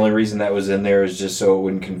guarantee the only reason that was in there is just so it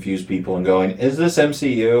wouldn't confuse people and going, is this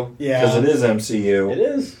MCU? Yeah. Because it is MCU. It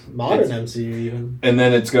is. Modern MCU, even. And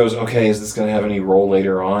then it goes, okay, is this going to have any role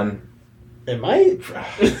later on? It might.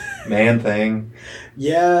 Man-Thing.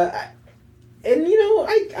 Yeah. And, you know,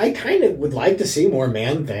 I kind of would like to see more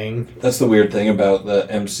Man-Thing. That's the weird thing about the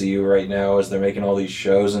MCU right now is they're making all these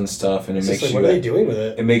shows and stuff, and it makes like, you... what are they doing with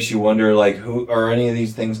it? It makes you wonder, like, who are any of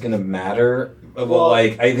these things going to matter? Well,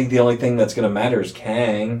 like, I think the only thing that's going to matter is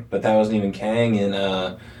Kang, but that wasn't even Kang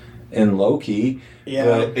in Loki. Yeah.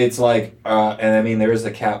 But it's like, and I mean, there is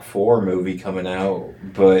the Cap 4 movie coming out,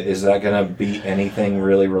 but is that going to be anything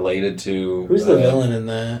really related to... Who's the villain in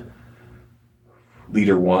that?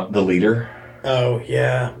 The leader. Oh,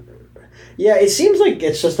 yeah. Yeah, it seems like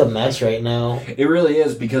it's just a mess right now. It really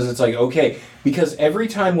is, because it's like, okay, because every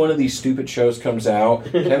time one of these stupid shows comes out,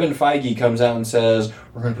 Kevin Feige comes out and says,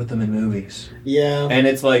 we're going to put them in movies. Yeah. And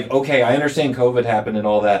it's like, okay, I understand COVID happened and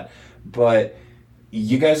all that, but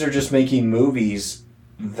you guys are just making movies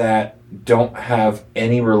that don't have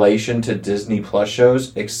any relation to Disney Plus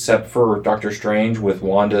shows, except for Doctor Strange with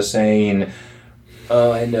Wanda saying...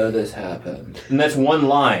 Oh, I know this happened. And that's one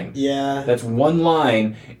line. Yeah. That's one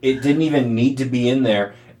line. It didn't even need to be in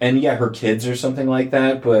there. And yeah, her kids or something like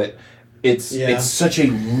that, but it's such a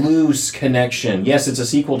loose connection. Yes, it's a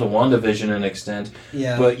sequel to WandaVision to an extent.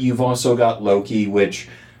 Yeah. But you've also got Loki, which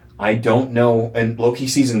I don't know, and Loki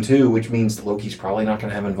season 2, which means Loki's probably not going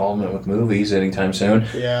to have involvement with movies anytime soon.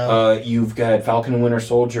 Yeah. You've got Falcon and Winter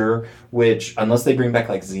Soldier, which, unless they bring back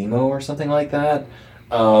like Zemo or something like that,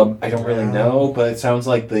 I don't really know, but it sounds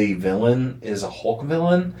like the villain is a Hulk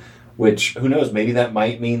villain, which, who knows, maybe that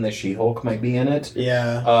might mean that She-Hulk might be in it.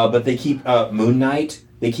 Yeah. But they keep Moon Knight.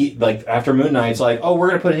 They keep, like, after Moon Knight, it's like, oh, we're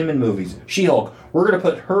going to put him in movies. She-Hulk, we're going to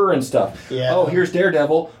put her in stuff. Yeah. Oh, here's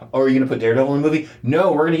Daredevil. Oh, are you going to put Daredevil in a movie?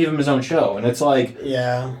 No, we're going to give him his own show. And it's like,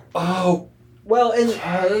 yeah. Oh, well, and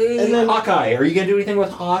then Hawkeye. Are you going to do anything with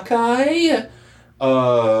Hawkeye?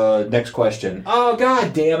 Next question. Oh,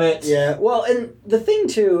 god damn it. Yeah, well, and the thing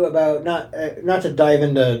too about not to dive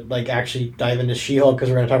into She-Hulk, because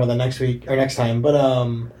we're going to talk about that next week or next time, but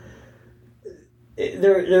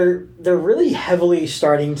they're really heavily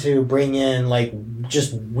starting to bring in like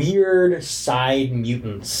just weird side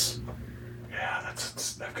mutants. Yeah,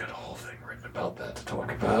 I've got a whole thing written about that to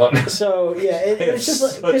talk about. So yeah, it's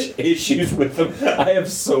just like such issues with them. I have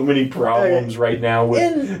so many problems right now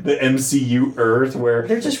with the MCU Earth, where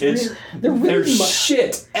they're just there's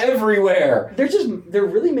shit everywhere. They're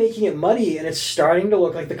really making it muddy, and it's starting to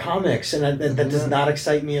look like the comics, and that does not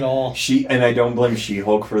excite me at all. And I don't blame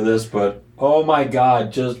She-Hulk for this, but oh my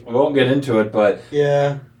god, we won't get into it, but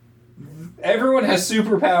yeah. Everyone has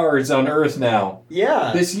superpowers on Earth now.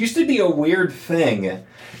 Yeah. This used to be a weird thing.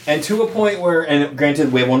 And to a point where, and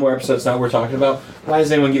granted, we have one more episode, it's not what we're talking about. Why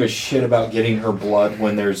does anyone give a shit about getting her blood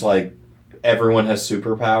when there's like, everyone has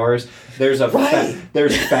superpowers? There's a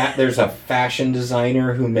there's a fashion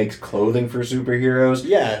designer who makes clothing for superheroes.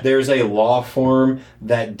 Yeah. There's a law firm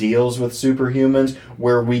that deals with superhumans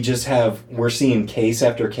where we're seeing case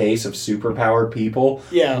after case of superpowered people.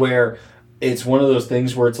 Yeah. Where it's one of those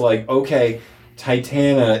things where it's like, okay,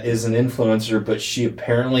 Titana is an influencer, but she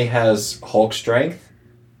apparently has Hulk strength.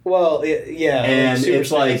 Well, yeah, and it's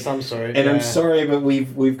like, some sort. And I'm sorry, but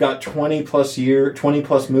we've got 20 plus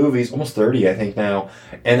movies, almost 30, I think now.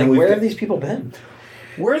 And then where have these people been?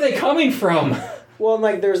 Where are they coming from? Well,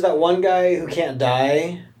 like there's that one guy who can't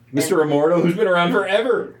die, Mr. Immortal, who's been around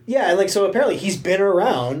forever. Yeah, and like so apparently he's been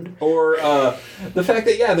around. Or the fact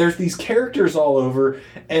that there's these characters all over,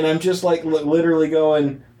 and I'm just like literally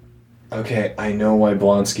going, okay, I know why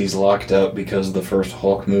Blonsky's locked up because of the first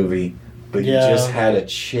Hulk movie. But you just had a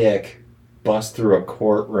chick bust through a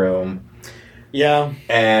courtroom. Yeah.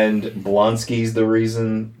 And Blonsky's the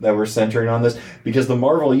reason that we're centering on this. Because the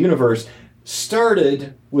Marvel Universe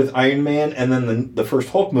started with Iron Man and then the first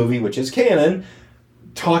Hulk movie, which is canon,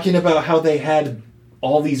 talking about how they had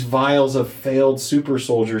all these vials of failed super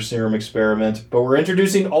soldier serum experiment. But we're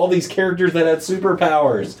introducing all these characters that had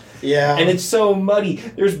superpowers. Yeah. And it's so muddy.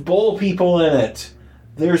 There's bull people in it.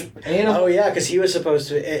 There's animal. Oh yeah, because he was supposed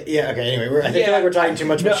to. Yeah. Okay. Anyway, I feel like we're talking too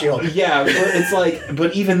much about She-Hulk. Yeah, it's like,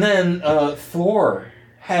 but even then, Thor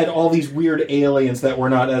had all these weird aliens that were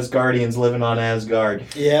not Asgardians living on Asgard.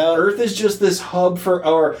 Yeah. Earth is just this hub for,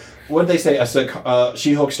 or what did they say?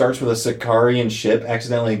 She-Hulk starts with a Sicarian ship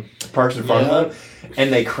accidentally parks in front of them,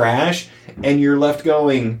 and they crash, and you're left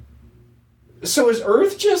going, so is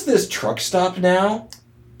Earth just this truck stop now?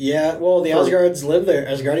 Yeah, well, the Asgardians live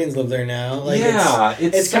there now. Like, yeah,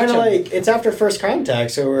 it's kind of like, it's after First Contact,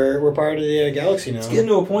 so we're part of the galaxy now. It's getting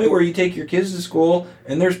to a point where you take your kids to school,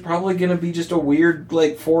 and there's probably going to be just a weird,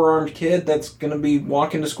 like, four-armed kid that's going to be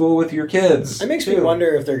walking to school with your kids. It makes me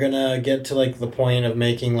wonder if they're going to get to, like, the point of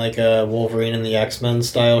making, like, a Wolverine and the X-Men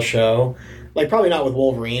style show. Like, probably not with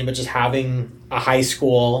Wolverine, but just having a high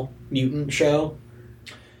school mutant show.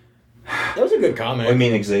 That was a good comic. I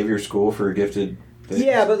mean, Xavier School for Gifted...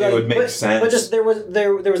 Yeah, but it would make sense. But just there was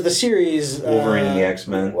the series Wolverine and the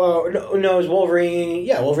X-Men. Well, no, it was Wolverine.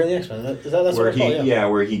 Yeah, Wolverine and the X-Men. That's where what it's called. Yeah.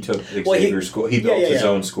 Where he took Xavier's school. He built his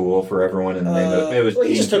own school for everyone, and it was. Well,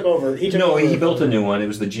 he just took over. He built a new one. It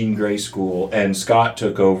was the Jean Grey School, and Scott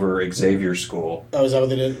took over Xavier's school. Oh, is that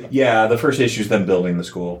what they did? Yeah, the first issue is them building the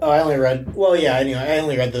school. Oh, I only read. Well, yeah, anyway, I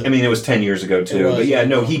only read the. I mean, it was 10 years ago too, but yeah,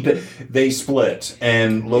 no, they split,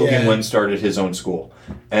 and Logan went and started his own school,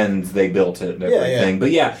 and they built it and everything.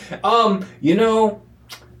 But yeah.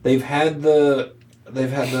 They've had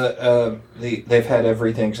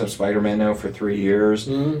everything except Spider-Man now for 3 years.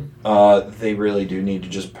 Mm-hmm. They really do need to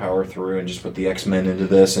just power through and just put the X-Men into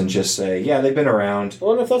this and just say, yeah, they've been around.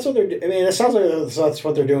 Well, and if that's what they're, I mean, it sounds like that's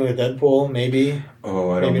what they're doing with Deadpool. Maybe.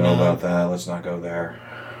 Oh, I don't know about that. Let's not go there.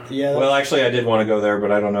 Yeah. Well, actually, I did want to go there,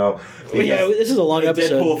 but I don't know. Well, yeah, this is a long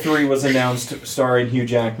episode. Deadpool 3 was announced, starring Hugh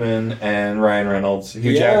Jackman and Ryan Reynolds.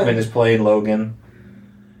 Hugh Jackman is playing Logan.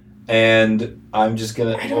 And I'm just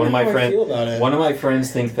gonna. One of my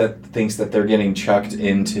friends thinks that they're getting chucked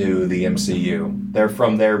into the MCU. They're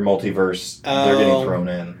from their multiverse. They're getting thrown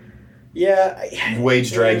in. Yeah,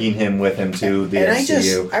 Wade's dragging him with him to the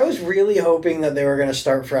MCU. I was really hoping that they were going to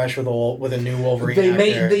start fresh with a new Wolverine.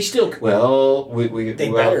 They still. Well, they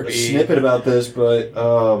better be. Snippet about this, but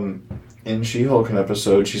in She-Hulk an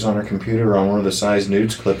episode, she's on her computer on one of the size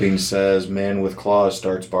nudes clippings says, "Man with claws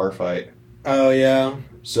starts bar fight." Oh yeah.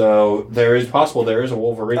 So there is a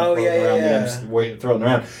Wolverine thrown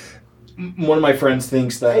around. One of my friends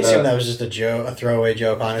thinks that... I assume that was just a throwaway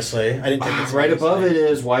joke, honestly. I didn't think it's right above it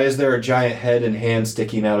is, why is there a giant head and hand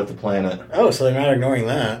sticking out of the planet? Oh, so they're not ignoring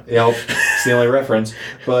that. Yep, it's the only reference.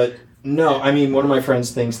 But no, I mean, one of my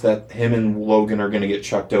friends thinks that him and Logan are going to get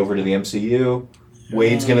chucked over to the MCU.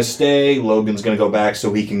 Wade's going to stay, Logan's going to go back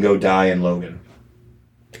so he can go die in Logan.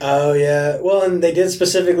 Oh, yeah. Well, and they did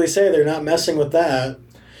specifically say they're not messing with that.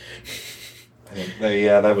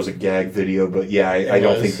 Yeah, that was a gag video, but yeah, I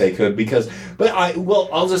don't think they could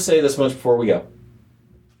I'll just say this much before we go.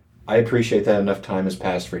 I appreciate that enough time has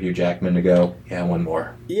passed for Hugh Jackman to go, yeah, one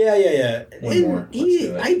more. Yeah. One more. Let's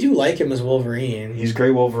do it. I do like him as Wolverine. He's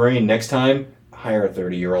great Wolverine. Next time, hire a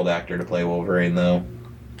 30-year-old actor to play Wolverine, though.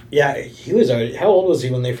 Yeah, he was already... How old was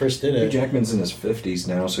he when they first did it? Hugh Jackman's in his 50s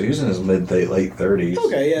now, so he was in his late 30s.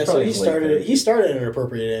 Okay, yeah, so he started at an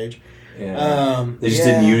appropriate age. Yeah. They just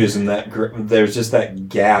didn't use him there's just that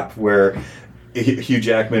gap where Hugh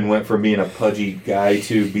Jackman went from being a pudgy guy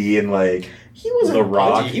to being like he wasn't The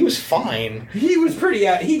Rock. Pudgy. He was fine. He was pretty.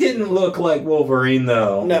 He didn't look like Wolverine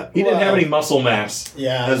though. No, he didn't have any muscle mass.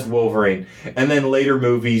 Yeah. As Wolverine, and then later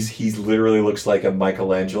movies, he literally looks like a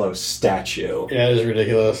Michelangelo statue. Yeah, it is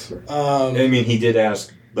ridiculous. I mean, he did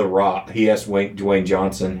ask The Rock. He asked Dwayne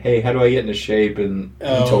Johnson, "Hey, how do I get into shape?" And he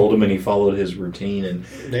told him, and he followed his routine. And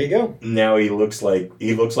there you go. Now he looks like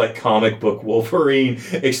comic book Wolverine,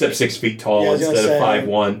 except 6 feet tall instead of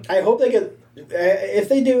 5'1". I hope they get. If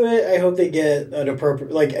they do it, I hope they get an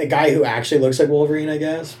appropriate, like a guy who actually looks like Wolverine. I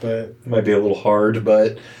guess, but it might be a little hard,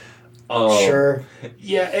 but sure.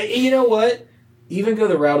 Yeah, you know what? Even go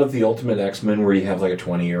the route of the Ultimate X-Men, where you have like a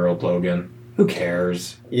 20-year-old Logan. Who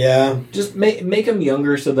cares? Yeah. Just make them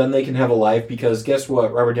younger so then they can have a life, because guess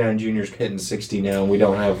what? Robert Downey Jr.'s hitting 60 now, and we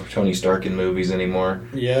don't have Tony Stark in movies anymore.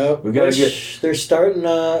 Yeah. We've got to get... They're starting,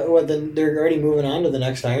 they're already moving on to the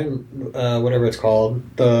next Iron, whatever it's called.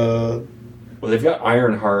 Well, they've got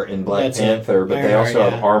Ironheart in Black Panther, but they also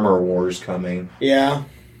have Armor Wars coming. Yeah.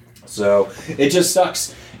 So, it just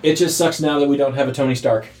sucks. It just sucks now that we don't have a Tony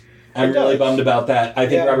Stark. I'm really bummed about that. I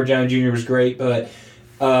think Robert Downey Jr. was great, but...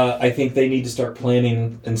 I think they need to start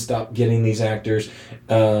planning and stop getting these actors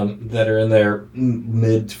that are in their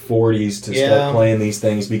mid-40s to start playing these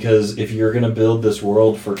things, because if you're going to build this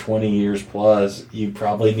world for 20 years plus, you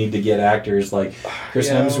probably need to get actors like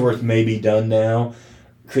Chris Hemsworth may be done now.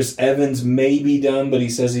 Chris Evans may be done, but he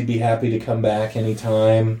says he'd be happy to come back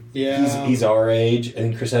anytime. Yeah. He's our age. I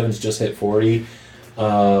think Chris Evans just hit 40.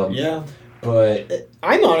 Yeah. But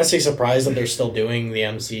I'm honestly surprised that they're still doing the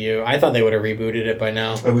MCU. I thought they would have rebooted it by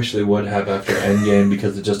now. I wish they would have after Endgame,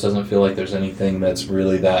 because it just doesn't feel like there's anything that's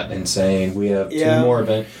really that insane. We have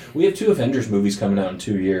We have 2 Avengers movies coming out in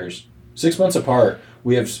 2 years, 6 months apart.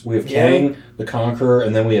 We have Kang the Conqueror,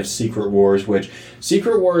 and then we have Secret Wars.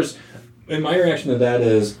 And my reaction to that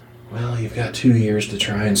is, well, you've got 2 years to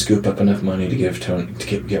try and scoop up enough money to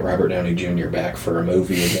get Robert Downey Jr. back for a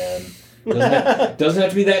movie again. Doesn't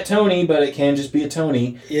have to be that Tony, but it can just be a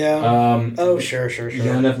Tony. Yeah. Sure. You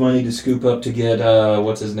got enough money to scoop up to get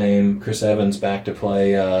what's his name, Chris Evans, back to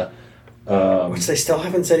play. Which they still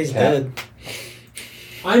haven't said he's dead.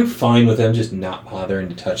 I'm fine with them just not bothering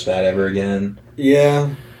to touch that ever again.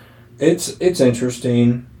 Yeah. It's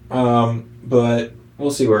interesting, but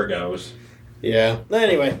we'll see where it goes. Yeah.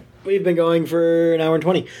 Anyway, we've been going for an hour and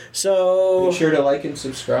 20. So be sure to like and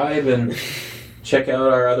subscribe and check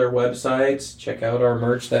out our other websites. Check out our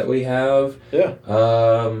merch that we have. Yeah.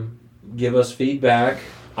 Give us feedback.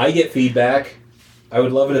 I get feedback. I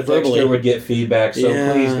would love it if Dexter would get feedback. So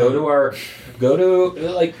please go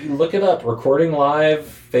to look it up. Recording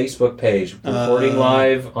Live Facebook page. Recording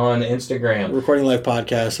Live on Instagram. Recording Live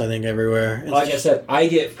podcast, I think, everywhere. Like I said, I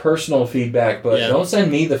get personal feedback, but don't send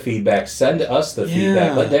me the feedback. Send us the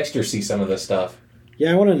feedback. Let Dexter see some of this stuff.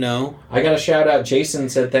 Yeah, I want to know. I got a shout out. Jason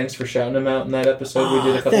said thanks for shouting him out in that episode we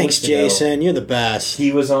did a couple weeks ago. Thanks, Jason. You're the best.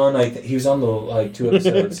 He was on. He was on the 2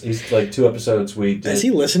 episodes. He's 2 episodes we did. Has he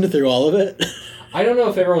listened through all of it? I don't know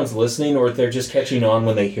if everyone's listening or if they're just catching on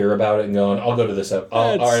when they hear about it and going, I'll go to this episode.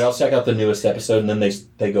 All right, I'll check out the newest episode, and then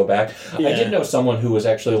they go back. Yeah. I did know someone who was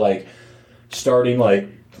actually starting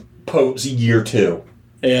year 2.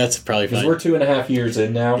 Yeah, that's probably fine. Because we're 2.5 years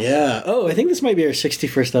in now. Yeah. Oh, I think this might be our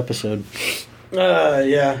 61st episode.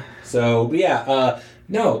 Yeah. So,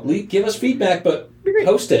 give us feedback, but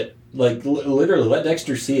post it. Literally, let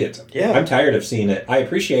Dexter see it. Yeah. I'm tired of seeing it. I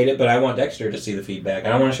appreciate it, but I want Dexter to see the feedback. I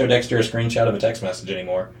don't want to show Dexter a screenshot of a text message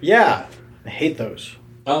anymore. Yeah. I hate those.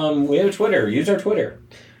 We have a Twitter. Use our Twitter.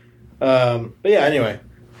 But yeah, anyway.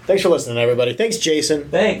 Thanks for listening, everybody. Thanks, Jason.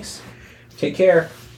 Thanks. Take care.